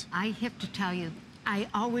these pads? I have to tell you, I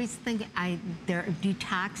always think they're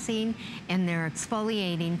detoxing and they're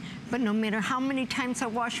exfoliating, but no matter how many times I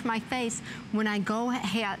wash my face, when I go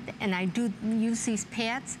ahead and I do use these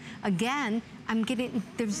pads, again, I'm getting,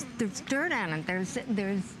 there's dirt on it,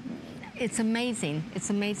 it's amazing, it's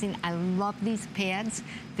amazing. I love these pads,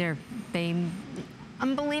 they're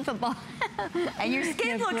unbelievable. And your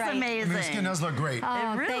skin looks amazing. And your skin does look great.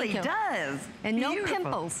 Oh, it really does. And no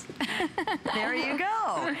pimples. There you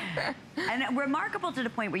go. And remarkable to the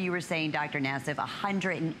point where you were saying, Dr. Nassif,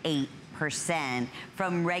 108%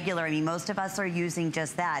 from regular. I mean, most of us are using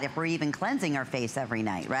just that if we're even cleansing our face every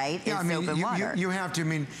night, right? Yeah, I mean, soap and water. You have to. I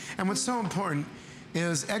mean, and what's so important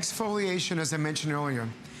is exfoliation, as I mentioned earlier.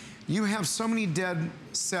 You have so many dead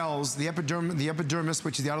cells, the epidermis,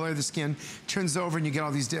 which is the outer layer of the skin, turns over and you get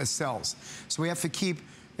all these dead cells. So we have to keep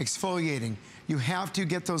exfoliating. You have to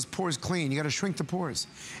get those pores clean. You got to shrink the pores.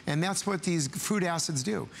 And that's what these food acids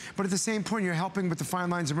do. But at the same point, you're helping with the fine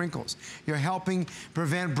lines and wrinkles. You're helping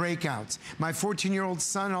prevent breakouts. My 14-year-old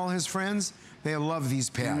son and all his friends, they love these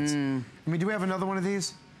pads. I mean, do we have another one of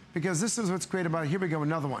these? Because this is what's great about it. Here we go,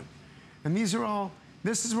 another one. And these are all,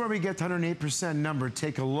 this is where we get the 108% number.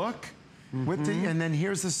 Take a look with the, and then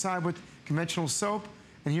here's the side with conventional soap,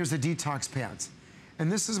 and here's the detox pads.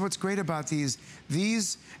 And this is what's great about these,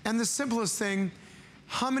 and the simplest thing,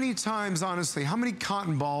 how many times, honestly, how many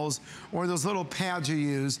cotton balls or those little pads you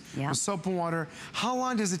use with soap and water, how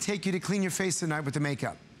long does it take you to clean your face at night with the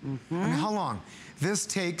makeup? I mean, how long? This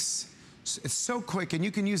takes, it's so quick, and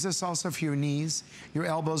you can use this also for your knees, your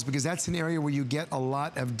elbows, because that's an area where you get a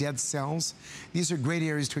lot of dead cells. These are great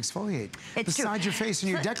areas to exfoliate. Besides your face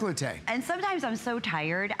and your décolleté. And sometimes I'm so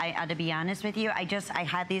tired, to be honest with you, I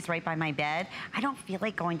had these right by my bed. I don't feel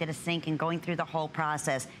like going to the sink and going through the whole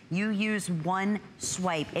process. You use one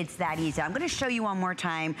swipe, it's that easy. I'm gonna show you one more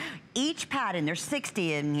time. Each pad, and there's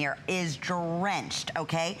 60 in here, is drenched,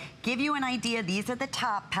 okay? Give you an idea, these are the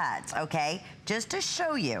top pads, okay? Just to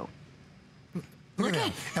show you. Look at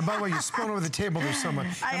that. And by the way, you spun over the table, there's so much.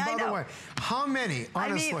 And by the way, how many,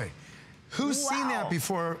 honestly, Who's seen that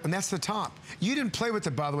before? And that's the top. You didn't play with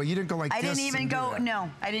it, by the way. You didn't go like this. I didn't even go, no,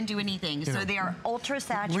 I didn't do anything. So they are ultra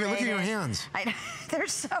saturated. Look at your hands. They're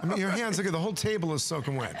so I mean, your hands, look at the whole table is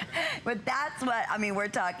soaking wet. But that's what, I mean, we're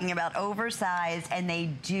talking about oversized, and they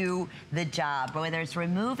do the job. Whether it's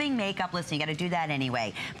removing makeup, listen, you got to do that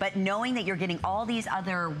anyway. But knowing that you're getting all these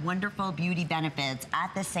other wonderful beauty benefits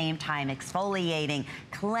at the same time, exfoliating,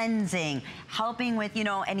 cleansing, helping with, you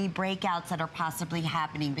know, any breakouts that are possibly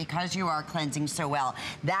happening because you are cleansing so well.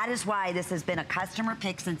 That is why this has been a customer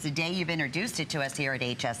pick since the day you've introduced it to us here at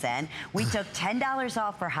HSN. We took $10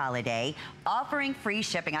 off for holiday, offering free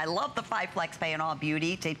shipping. I love the 5 flex pay in all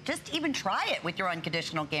beauty to just even try it with your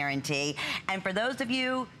unconditional guarantee. And for those of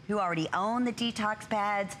you who already own the detox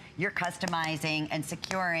pads, you're customizing and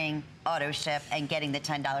securing auto ship and getting the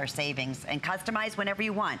 $10 savings, and customize whenever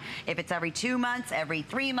you want. If it's every 2 months, every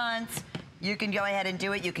 3 months, you can go ahead and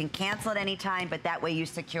do it. You can cancel at any time, but that way you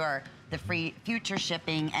secure the free future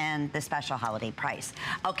shipping and the special holiday price.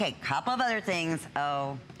 Okay, couple of other things.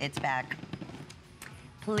 Oh, it's back.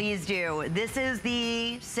 Please do. This is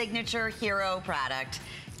the signature hero product.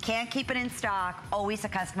 Can't keep it in stock, always a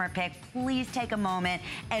customer pick. Please take a moment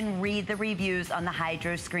and read the reviews on the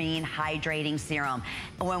Hydro Screen Hydrating Serum.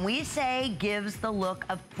 When we say gives the look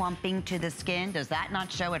of plumping to the skin, does that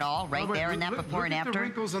not show it all right there in that before and after? Look at the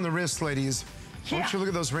wrinkles on the wrist, ladies. I want you to look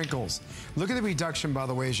at those wrinkles. Look at the reduction, by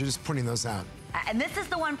the way, as you're just putting those out. And this is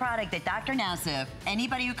the one product that Dr. Nassif,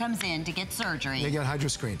 anybody who comes in to get surgery, they get Hydro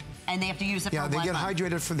Screen. And they have to use it for 1 month. Yeah,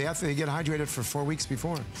 they get hydrated for 4 weeks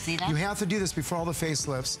before. See that? You have to do this before all the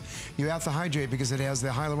facelifts. You have to hydrate because it has the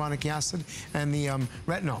hyaluronic acid and the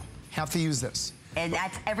retinol. Have to use this. And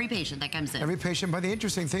that's every patient that comes in. Every patient. But the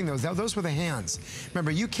interesting thing, though, is those were the hands.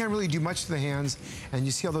 Remember, you can't really do much to the hands, and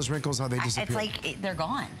you see all those wrinkles, how they disappear. It's like they're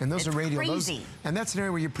gone. And those are radial. Crazy. And that's an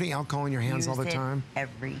area where you're putting alcohol in your hands all the time.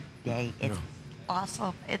 Every day. It's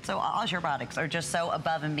awesome. It's so, all your products are just so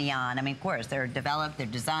above and beyond. I mean, of course, they're developed, they're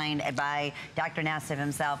designed by Dr. Nassif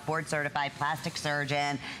himself, board certified plastic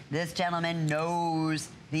surgeon. This gentleman knows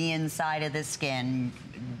the inside of the skin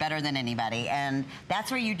better than anybody, and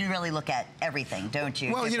that's where you do really look at everything, don't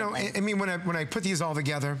you? Well, you know, I mean, when I put these all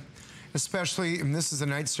together, especially, and this is the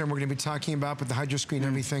night serum we're going to be talking about with the Hydro Screen and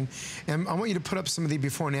everything, and I want you to put up some of the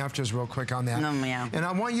before and afters real quick on that. And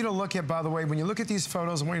I want you to look at, by the way, when you look at these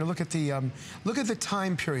photos, I want you to look at the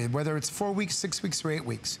time period, whether it's 4 weeks, 6 weeks, or 8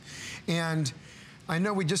 weeks. And I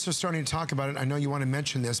know we just are starting to talk about it. I know you want to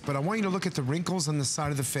mention this, but I want you to look at the wrinkles on the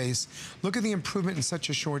side of the face. Look at the improvement in such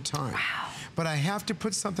a short time. Wow. But I have to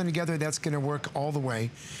put something together that's going to work all the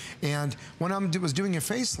way. And when I was doing a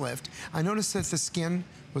facelift, I noticed that the skin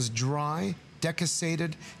was dry,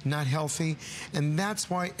 decussated, not healthy. And that's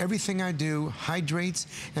why everything I do hydrates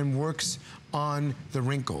and works on the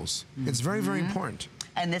wrinkles. It's very, very important.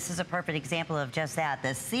 And this is a perfect example of just that.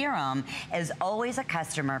 The serum is always a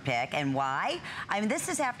customer pick. And why? I mean, this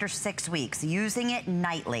is after 6 weeks, using it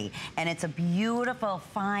nightly. And it's a beautiful,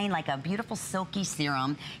 fine, like a beautiful silky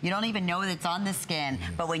serum. You don't even know that it's on the skin.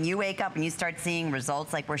 But when you wake up and you start seeing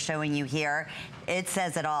results like we're showing you here, it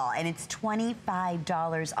says it all. And it's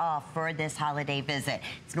 $25 off for this holiday visit.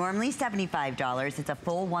 It's normally $75. It's a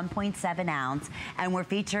full 1.7 ounce. And we're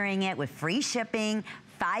featuring it with free shipping,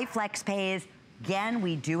 5 flex pays. Again,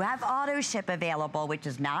 we do have auto ship available, which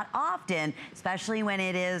is not often, especially when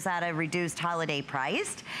it is at a reduced holiday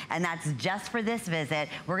price. And that's just for this visit.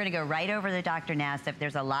 We're gonna go right over to Dr. Nassif.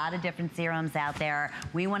 There's a lot of different serums out there.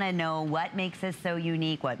 We wanna know what makes this so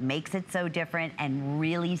unique, what makes it so different, and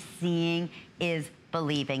really seeing is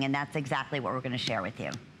believing. And that's exactly what we're gonna share with you.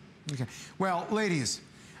 Okay, well, ladies,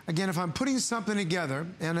 again, if I'm putting something together,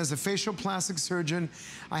 and as a facial plastic surgeon,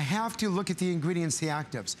 I have to look at the ingredients, the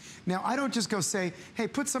actives. Now, I don't just go say, hey,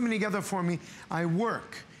 put something together for me. I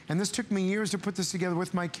work. And this took me years to put this together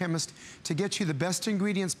with my chemist to get you the best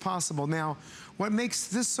ingredients possible. Now, what makes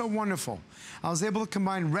this so wonderful, I was able to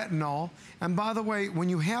combine retinol. And by the way, when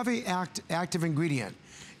you have an active ingredient,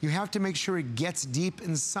 you have to make sure it gets deep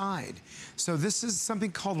inside. So this is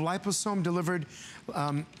something called liposome delivered,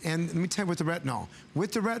 and let me tell you with the retinol.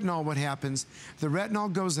 With the retinol, what happens, the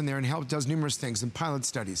retinol goes in there and does numerous things in pilot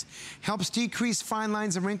studies. Helps decrease fine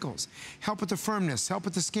lines and wrinkles, help with the firmness, help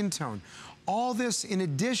with the skin tone. All this, in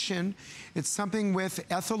addition, it's something with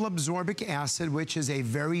ethyl absorbic acid, which is a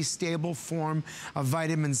very stable form of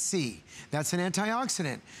vitamin C. That's an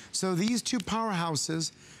antioxidant. So these two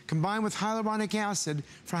powerhouses, combined with hyaluronic acid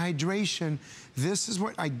for hydration, this is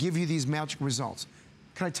what I give you these magic results.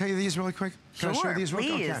 Can I tell you these really quick? Can I show you these real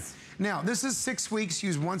quick? Okay. Now, this is 6 weeks,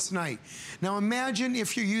 used once a night. Now imagine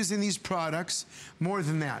if you're using these products more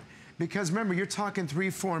than that. Because remember, you're talking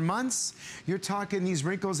 3-4 months. You're talking these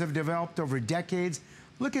wrinkles have developed over decades.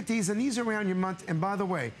 Look at these, and these are around your mouth. And by the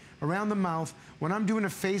way, around the mouth, when I'm doing a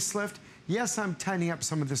facelift, yes, I'm tightening up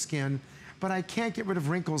some of the skin, but I can't get rid of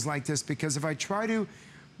wrinkles like this because if I try to,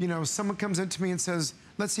 you know, someone comes into me and says,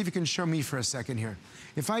 let's see if you can show me for a second here.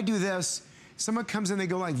 If I do this, someone comes in, they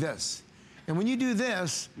go like this. And when you do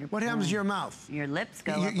this, what happens to your mouth? Your lips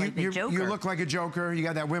go up like the Joker. You look like a Joker. You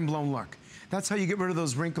got that windblown look. That's how you get rid of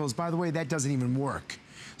those wrinkles. By the way, that doesn't even work.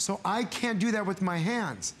 So I can't do that with my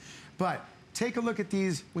hands. But take a look at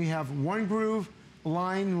these. We have one groove,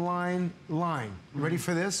 line, line, line. Ready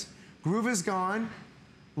for this? Groove is gone.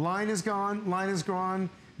 Line is gone. Line is gone.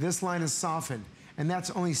 This line is softened. And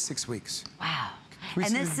that's only 6 weeks. Wow.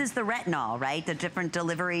 And this is the retinol, right? The different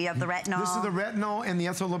delivery of the retinol? This is the retinol and the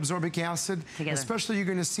ethyl absorbic acid. Together. Especially you're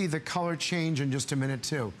going to see the color change in just a minute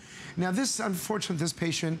too. Now this, unfortunately, this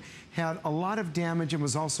patient had a lot of damage and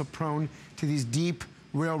was also prone to these deep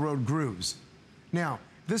railroad grooves. Now,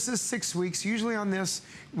 this is 6 weeks. Usually on this,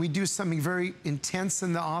 we do something very intense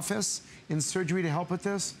in the office, in surgery to help with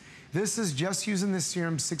this. This is just using the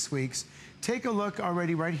serum 6 weeks. Take a look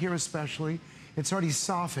already right here especially. It's already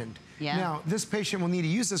softened. Yeah. Now, this patient will need to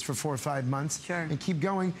use this for 4 or 5 months and keep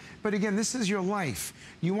going. But again, this is your life.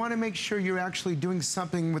 You want to make sure you're actually doing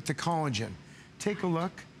something with the collagen. Take a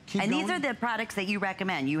look. Keep going. These are the products that you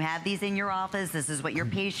recommend. You have these in your office. This is what your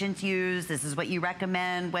patients use. This is what you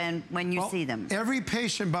recommend when you see them. Every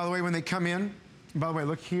patient, by the way, when they come in, by the way,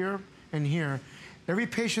 look here and here. Every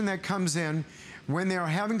patient that comes in, when they are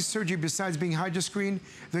having surgery, besides being hydroscreened,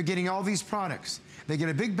 they're getting all these products. They get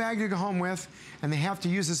a big bag to go home with, and they have to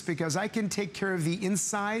use this because I can take care of the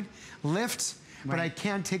inside lift, but I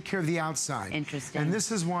can't take care of the outside. Interesting. And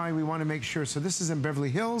this is why we want to make sure. So this is in Beverly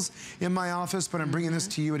Hills in my office, but I'm bringing this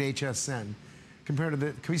to you at HSN. Compared to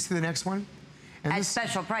the, can we see the next one? And at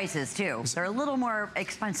special prices, too. They're a little more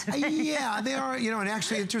expensive. Yeah, they are, you know, and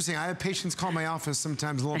actually interesting. I have patients call my office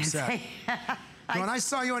sometimes a little upset. When I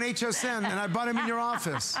saw you on HSN and I bought him in your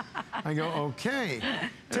office, I go, okay.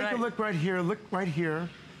 Take a look right here, look right here,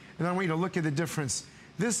 and I want you to look at the difference.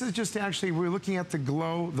 This is just actually, we're looking at the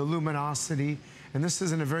glow, the luminosity, and this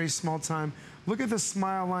is in a very small time. Look at the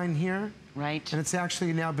smile line here. Right. And it's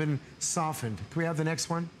actually now been softened. Can we have the next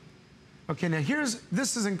one? Okay, now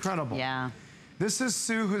this is incredible. Yeah. This is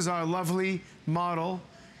Sue, who's our lovely model.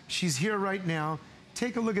 She's here right now.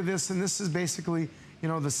 Take a look at this, and this is basically, you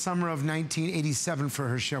know, the summer of 1987 for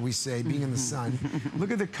her, shall we say, being in the sun.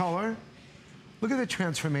 Look at the color. Look at the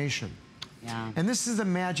transformation. Yeah. And this is the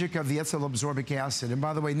magic of the ethyl absorbic acid. And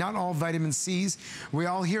by the way, not all vitamin C's, we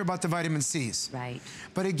all hear about the vitamin C's. Right.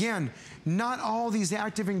 But again, not all these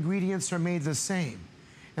active ingredients are made the same.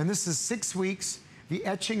 And this is 6 weeks. The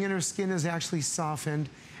etching in her skin is actually softened,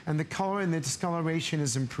 and the color and the discoloration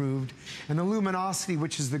is improved. And the luminosity,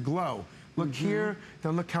 which is the glow. Look here,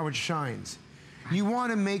 then look how it shines. You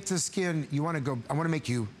want to make the skin, I want to make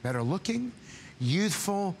you better looking,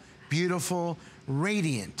 youthful, beautiful,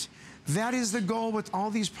 radiant. That is the goal with all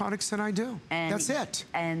these products that I do. And that's it.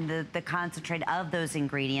 And the concentrate of those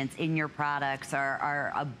ingredients in your products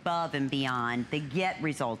are above and beyond. They get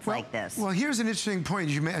results like this. Well, here's an interesting point,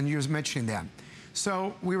 and you were mentioning that.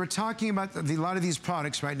 So we were talking about a lot of these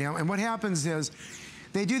products right now, and what happens is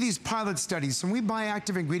they do these pilot studies. So we buy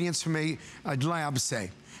active ingredients from a lab, say.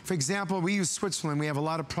 For example, we use Switzerland. We have a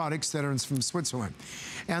lot of products that are from Switzerland.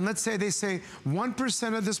 And let's say they say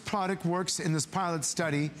 1% of this product works in this pilot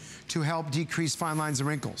study to help decrease fine lines and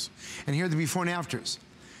wrinkles. And here are the before and afters.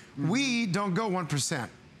 We don't go 1%.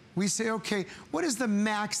 We say, okay, what is the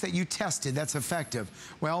max that you tested that's effective?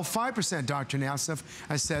 Well, 5%, Dr. Nassif.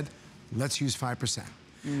 I said, let's use 5%.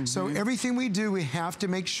 So everything we do, we have to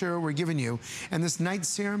make sure we're giving you. And this night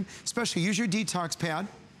serum, especially use your detox pad.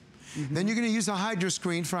 Then you're going to use a hydro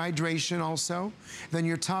screen for hydration also. Then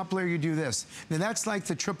your top layer, you do this. Now that's like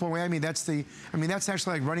the triple whammy. That's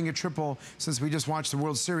actually like running a triple, since we just watched the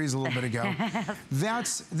World Series a little bit ago.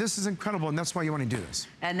 This is incredible, and that's why you want to do this.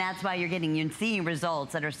 And that's why you're seeing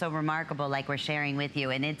results that are so remarkable, like we're sharing with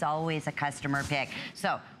you. And it's always a customer pick.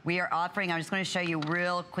 So we are offering, I'm just going to show you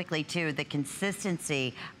real quickly too, the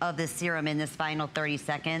consistency of the serum in this final 30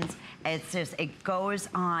 seconds. It's just, it goes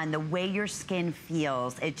on the way your skin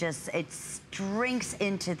feels. It drinks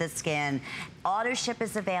into the skin. Auto ship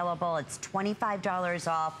is available. It's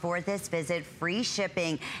 $25 off for this visit, free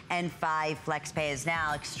shipping, and 5 flex pays.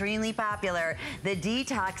 Now, extremely popular. The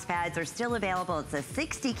detox pads are still available. It's a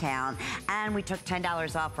 60 count, and we took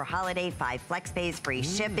 $10 off for holiday, 5 flex pays, free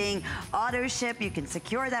shipping. Auto ship, you can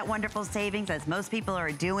secure that wonderful savings, as most people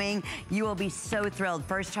are doing, you will be so thrilled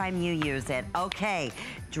first time you use it. Okay,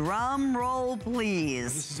 drum roll,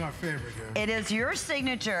 please. This is our favorite here. It is your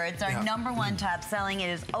signature. It's our #1 top selling. It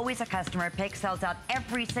is always a customer pick, sells out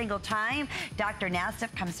every single time. Dr.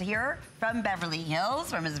 Nassif comes here from Beverly Hills,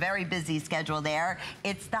 from his very busy schedule there.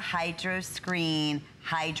 It's the Hydro Screen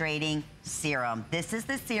Hydrating Serum. This is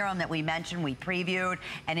the serum that we mentioned, we previewed,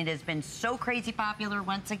 and it has been so crazy popular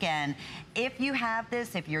once again. If you have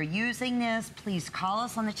this, if you're using this, please call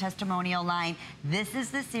us on the testimonial line. This is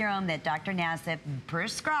the serum that Dr. Nassif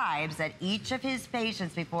prescribes at each of his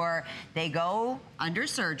patients before they go under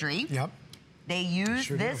surgery. Yep. They use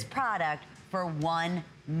this product for 1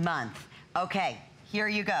 month. Okay. Here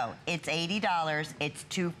you go. It's $80. It's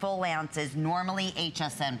 2 full ounces, normally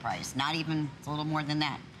HSN price. Not even, it's a little more than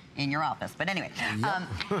that in your office. But anyway,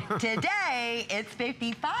 today it's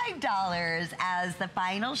 $55 as the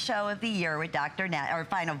final show of the year with Dr. or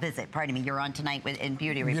final visit, pardon me. You're on tonight in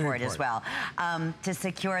Beauty Report as well. To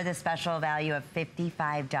secure the special value of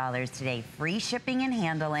 $55 today. Free shipping and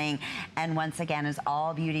handling. And once again, is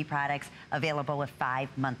all beauty products available with 5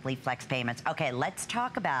 monthly flex payments. Okay, let's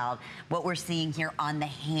talk about what we're seeing here on the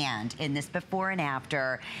hand in this before and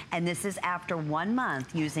after. And this is after 1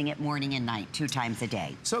 month using it morning and night, 2 times a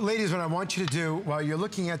day. So ladies, what I want you to do while you're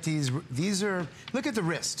looking at these are, look at the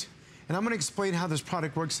wrist. And I'm gonna explain how this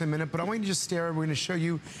product works in a minute, but I want you to just stare. We're gonna show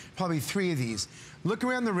you probably 3 of these. Look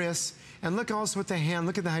around the wrist and look also at the hand,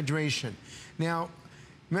 look at the hydration. Now,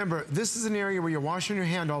 remember, this is an area where you're washing your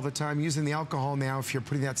hand all the time, using the alcohol now if you're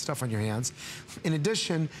putting that stuff on your hands. In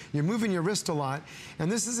addition, you're moving your wrist a lot,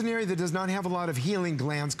 and this is an area that does not have a lot of healing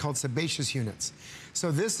glands called sebaceous units.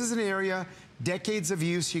 So this is an area, decades of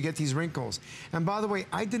use, you get these wrinkles. And by the way,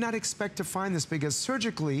 I did not expect to find this because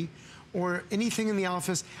surgically or anything in the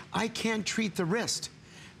office, I can't treat the wrist.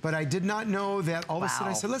 But I did not know that all of a sudden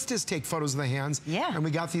I said, let's just take photos of the hands. Yeah. And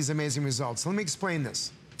we got these amazing results. So let me explain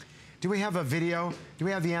this. Do we have a video? Do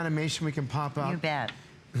we have the animation we can pop up? You bet.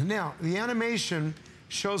 Now, the animation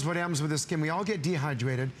shows what happens with the skin. We all get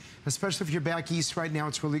dehydrated, especially if you're back east right now,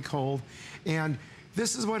 it's really cold. And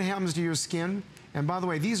this is what happens to your skin. And by the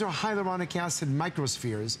way, these are hyaluronic acid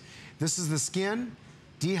microspheres. This is the skin,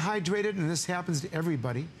 dehydrated, and this happens to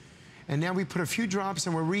everybody. And now we put a few drops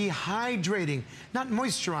and we're rehydrating, not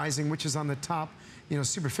moisturizing, which is on the top, you know,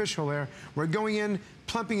 superficial layer. We're going in,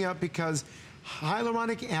 plumping up because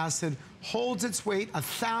hyaluronic acid holds its weight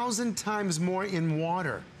 1,000 times more in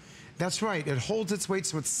water. That's right, it holds its weight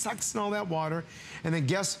so it sucks in all that water. And then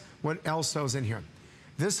guess what else goes in here?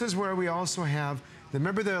 This is where we also have,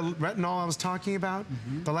 remember the retinol I was talking about?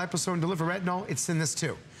 The liposome delivered retinol, it's in this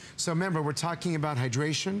too. So remember, we're talking about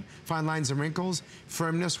hydration, fine lines and wrinkles,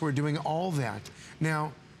 firmness, we're doing all that.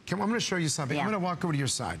 Now, I'm gonna show you something. I'm gonna walk over to your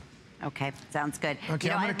side. Okay, sounds good. Okay,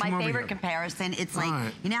 you know, my favorite comparison, it's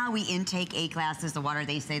like, you know how we intake 8 glasses of water,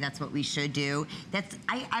 they say that's what we should do. That's,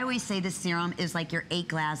 I always say this serum is like your 8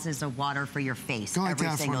 glasses of water for your face every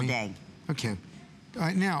single day. Okay, all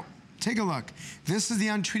right, now, take a look. This is the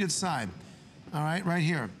untreated side, all right, right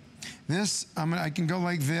here. This, I can go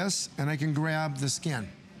like this, and I can grab the skin.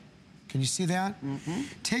 Can you see that?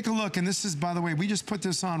 Take a look, and this is, by the way, we just put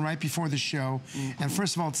this on right before the show. And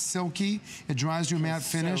first of all, it's silky. It dries to a matte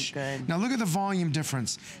finish. Now look at the volume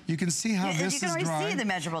difference. You can see how this is dry. You can already see the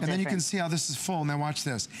measurable difference. And then you can see how this is full. Now watch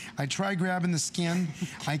this. I try grabbing the skin.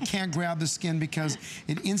 I can't grab the skin because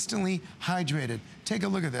it instantly hydrated. Take a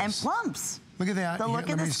look at this. And plumps. Look at that. The look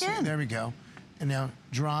of the skin. There we go. And now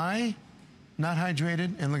dry, not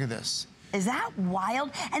hydrated, and look at this. Is that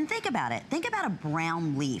wild? And think about it. Think about a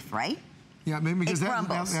brown leaf, right? Yeah, maybe because it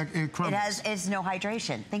crumbles. It crumbles. It's no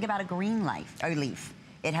hydration. Think about a green leaf.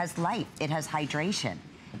 It has life. It has hydration.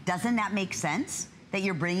 Doesn't that make sense? That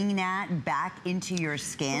you're bringing that back into your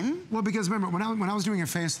skin? Well, because remember, when I was doing a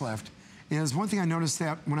facelift, is one thing I noticed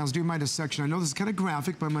that when I was doing my dissection, I know this is kind of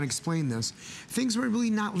graphic, but I'm going to explain this. Things were really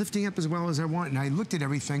not lifting up as well as I want, and I looked at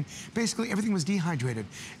everything. Basically, everything was dehydrated.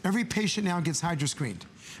 Every patient now gets hydro-screened.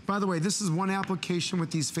 By the way, this is one application with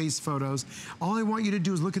these face photos. All I want you to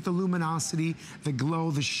do is look at the luminosity, the glow,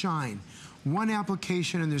 the shine. One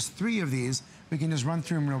application, and there's 3 of these. We can just run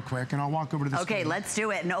through them real quick, and I'll walk over to the screen. Okay, let's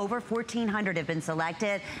do it. And over 1,400 have been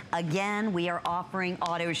selected. Again, we are offering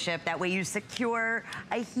auto ship. That way you secure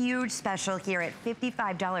a huge special here at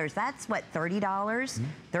 $55. That's what, $30?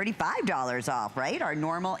 $35 off, right? Our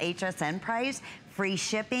normal HSN price. Free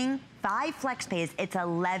shipping, 5 flex pays. It's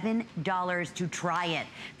 $11 to try it.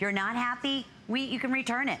 If you're not happy, you can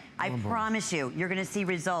return it. I promise you, you're gonna see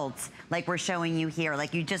results like we're showing you here,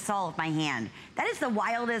 like you just saw with my hand. That is the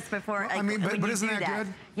wildest before. Well, I mean, but isn't that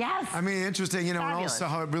good? Yes. I mean, interesting, you know, and also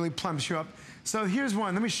how it really plumps you up. So here's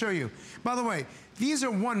one, let me show you. By the way, these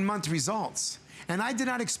are 1 month results. And I did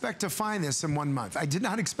not expect to find this in 1 month. I did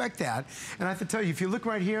not expect that. And I have to tell you, if you look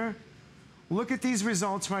right here, look at these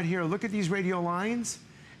results right here. Look at these radial lines.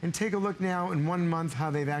 And take a look now in 1 month how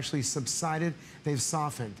they've actually subsided. They've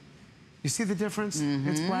softened. You see the difference?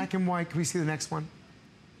 It's black and white. Can we see the next one?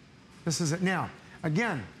 This is it. Now,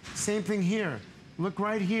 again, same thing here. Look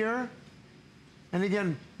right here. And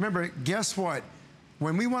again, remember, guess what?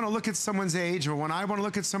 When we want to look at someone's age, or when I want to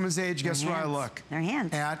look at someone's age, guess where I look? Their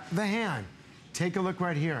hands. At the hand. Take a look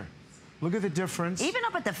right here. Look at the difference. Even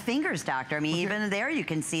up at the fingers, doctor. I mean, even there you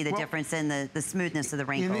can see the difference in the smoothness of the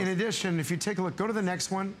wrinkles. In addition, if you take a look, go to the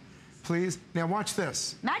next one, please. Now watch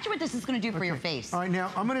this. Imagine what this is going to do for your face. All right,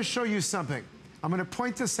 now I'm going to show you something. I'm going to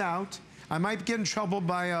point this out. I might get in trouble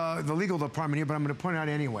by the legal department here, but I'm going to point it out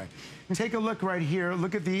anyway. Take a look right here.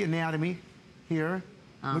 Look at the anatomy here.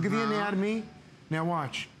 Look at the anatomy. Now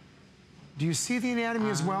watch. Do you see the anatomy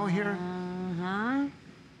as well here?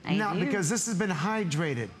 Now, because this has been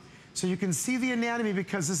hydrated. So you can see the anatomy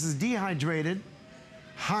because this is dehydrated,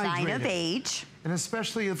 Sign of age. And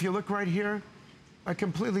especially if you look right here, it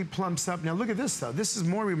completely plumps up. Now look at this though, this is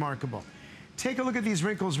more remarkable. Take a look at these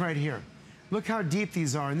wrinkles right here. Look how deep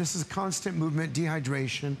these are, and this is constant movement,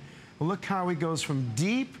 dehydration. Look how it goes from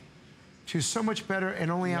deep to so much better, and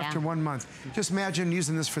only after 1 month. Just imagine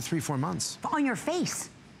using this for 3-4 months. On your face.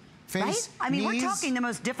 Face, right? I mean, knees. we're talking the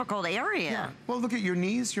most difficult area. Yeah. Well, look at your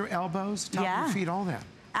knees, your elbows, top of your feet, all that.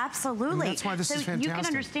 Absolutely. And that's why this is fantastic. You can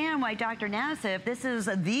understand why Dr. Nassif, this is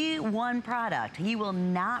the one product he will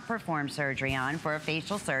not perform surgery on for a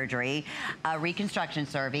facial surgery, a reconstruction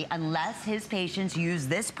surgery, unless his patients use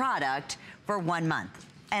this product for 1 month.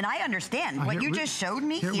 And I understand what you just showed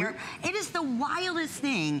me here. It is the wildest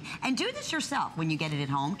thing. And do this yourself when you get it at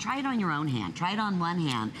home. Try it on your own hand. Try it on one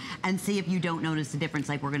hand and see if you don't notice the difference,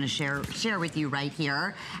 like we're going to share with you right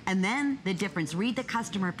here. And then the difference. Read the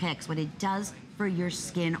customer pics, what it does for your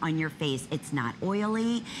skin on your face. It's not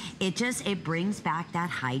oily. It brings back that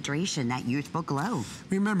hydration, that youthful glow.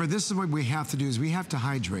 Remember, this is what we have to do, is we have to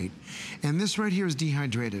hydrate. And this right here is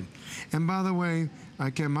dehydrated. And by the way,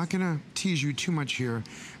 okay, I'm not gonna tease you too much here,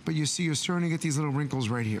 but you see you're starting to get these little wrinkles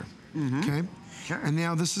right here, okay? Sure. And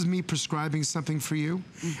now this is me prescribing something for you.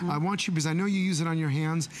 I want you, because I know you use it on your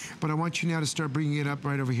hands, but I want you now to start bringing it up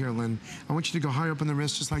right over here, Lynn. I want you to go higher up on the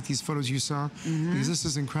wrist, just like these photos you saw, because this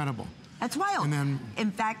is incredible. That's wild. And then,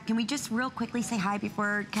 in fact, can we just real quickly say hi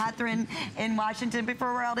before Catherine in Washington,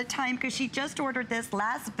 before we're out of time, because she just ordered this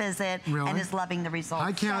last visit and is loving the results.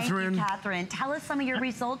 Hi, Catherine. Thank you, Catherine. Tell us some of your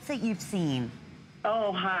results that you've seen.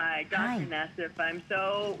 Oh, hi, Dr. Nassif. I'm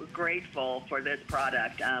so grateful for this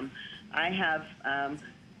product. I have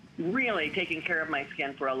really taken care of my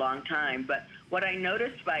skin for a long time, but what I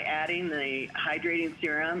noticed by adding the hydrating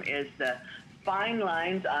serum is the fine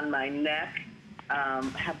lines on my neck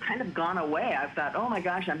have kind of gone away. I've thought, oh my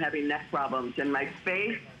gosh, I'm having neck problems. And my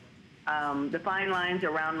face, the fine lines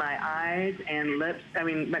around my eyes and lips, I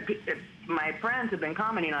mean, my friends have been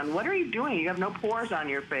commenting on, what are you doing? You have no pores on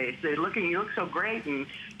your face. You look so great, and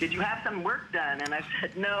did you have some work done? And I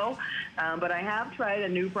said, no, but I have tried a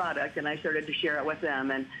new product, and I started to share it with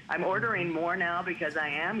them. And I'm ordering more now because I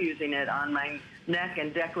am using it on my neck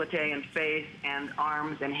and décolleté and face and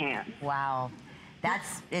arms and hands. Wow.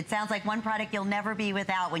 It sounds like one product you'll never be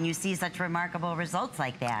without when you see such remarkable results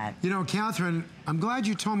like that. you know, Catherine, I'm glad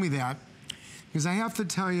you told me that, because I have to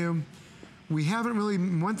tell you, we haven't really,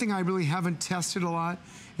 one thing I really haven't tested a lot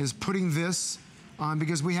is putting this on,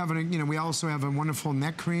 because we have, we also have a wonderful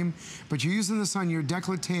neck cream, but you're using this on your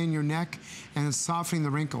décolleté and your neck, and it's softening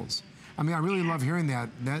the wrinkles. I mean, I really love hearing that.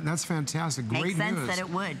 That's fantastic. Great news. Makes sense that it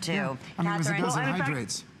would, too. Yeah. I mean, because it goes and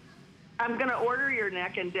hydrates. I'm going to order your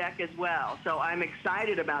neck and deck as well, so I'm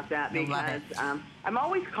excited about that because I'm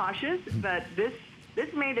always cautious, but this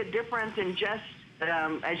made a difference in just,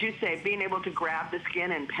 as you say, being able to grab the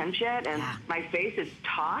skin and pinch it, and my face is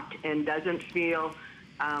taut and doesn't feel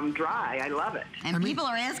dry. I love it. And people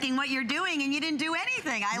are asking what you're doing, and you didn't do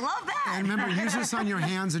anything. I love that. And remember, use this on your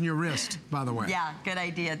hands and your wrist, by the way. Yeah, good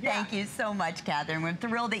idea. Thank you so much, Catherine. We're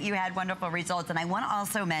thrilled that you had wonderful results. And I want to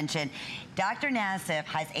also mention, Dr. Nassif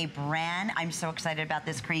has a brand. I'm so excited about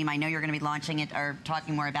this cream. I know you're going to be launching it or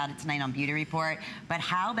talking more about it tonight on Beauty Report. But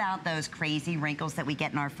how about those crazy wrinkles that we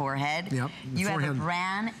get in our forehead? Yep. You have a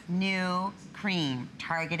brand new cream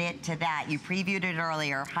targeted to that. You previewed it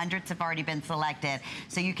earlier. Hundreds have already been selected.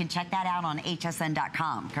 So you can check that out on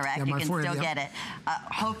hsn.com, correct? Yeah, you can still get it,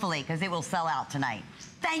 hopefully, because it will sell out tonight.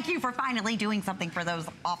 Thank you for finally doing something for those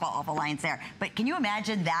awful, awful lines there. But can you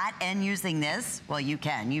imagine that and using this? Well, you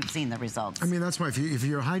can. You've seen the results. I mean, that's why if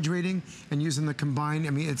you're hydrating and using the combined,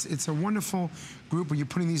 I mean, it's a wonderful group where you're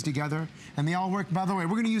putting these together, and they all work. By the way,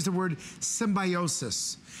 we're going to use the word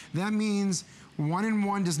symbiosis. That means 1 and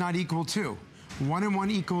 1 does not equal 2. 1 and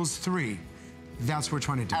 1 equals 3. That's what we're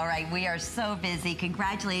trying to do. All right, we are so busy.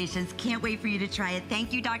 Congratulations. Can't wait for you to try it.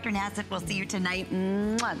 Thank you, Dr. Nassif. We'll see you tonight.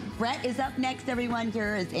 Mwah. Brett is up next, everyone.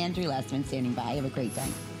 Here is Andrew Lessman standing by. Have a great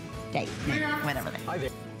day. Whatever. Hi there.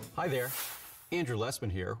 Hi there. Andrew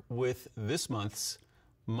Lessman here with this month's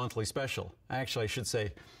monthly special. Actually, I should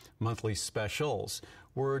say monthly specials.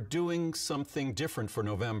 We're doing something different for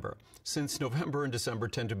November. Since November and December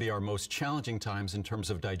tend to be our most challenging times in terms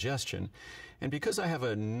of digestion, and because I have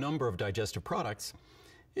a number of digestive products,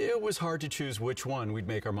 it was hard to choose which one we'd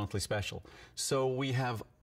make our monthly special. So we have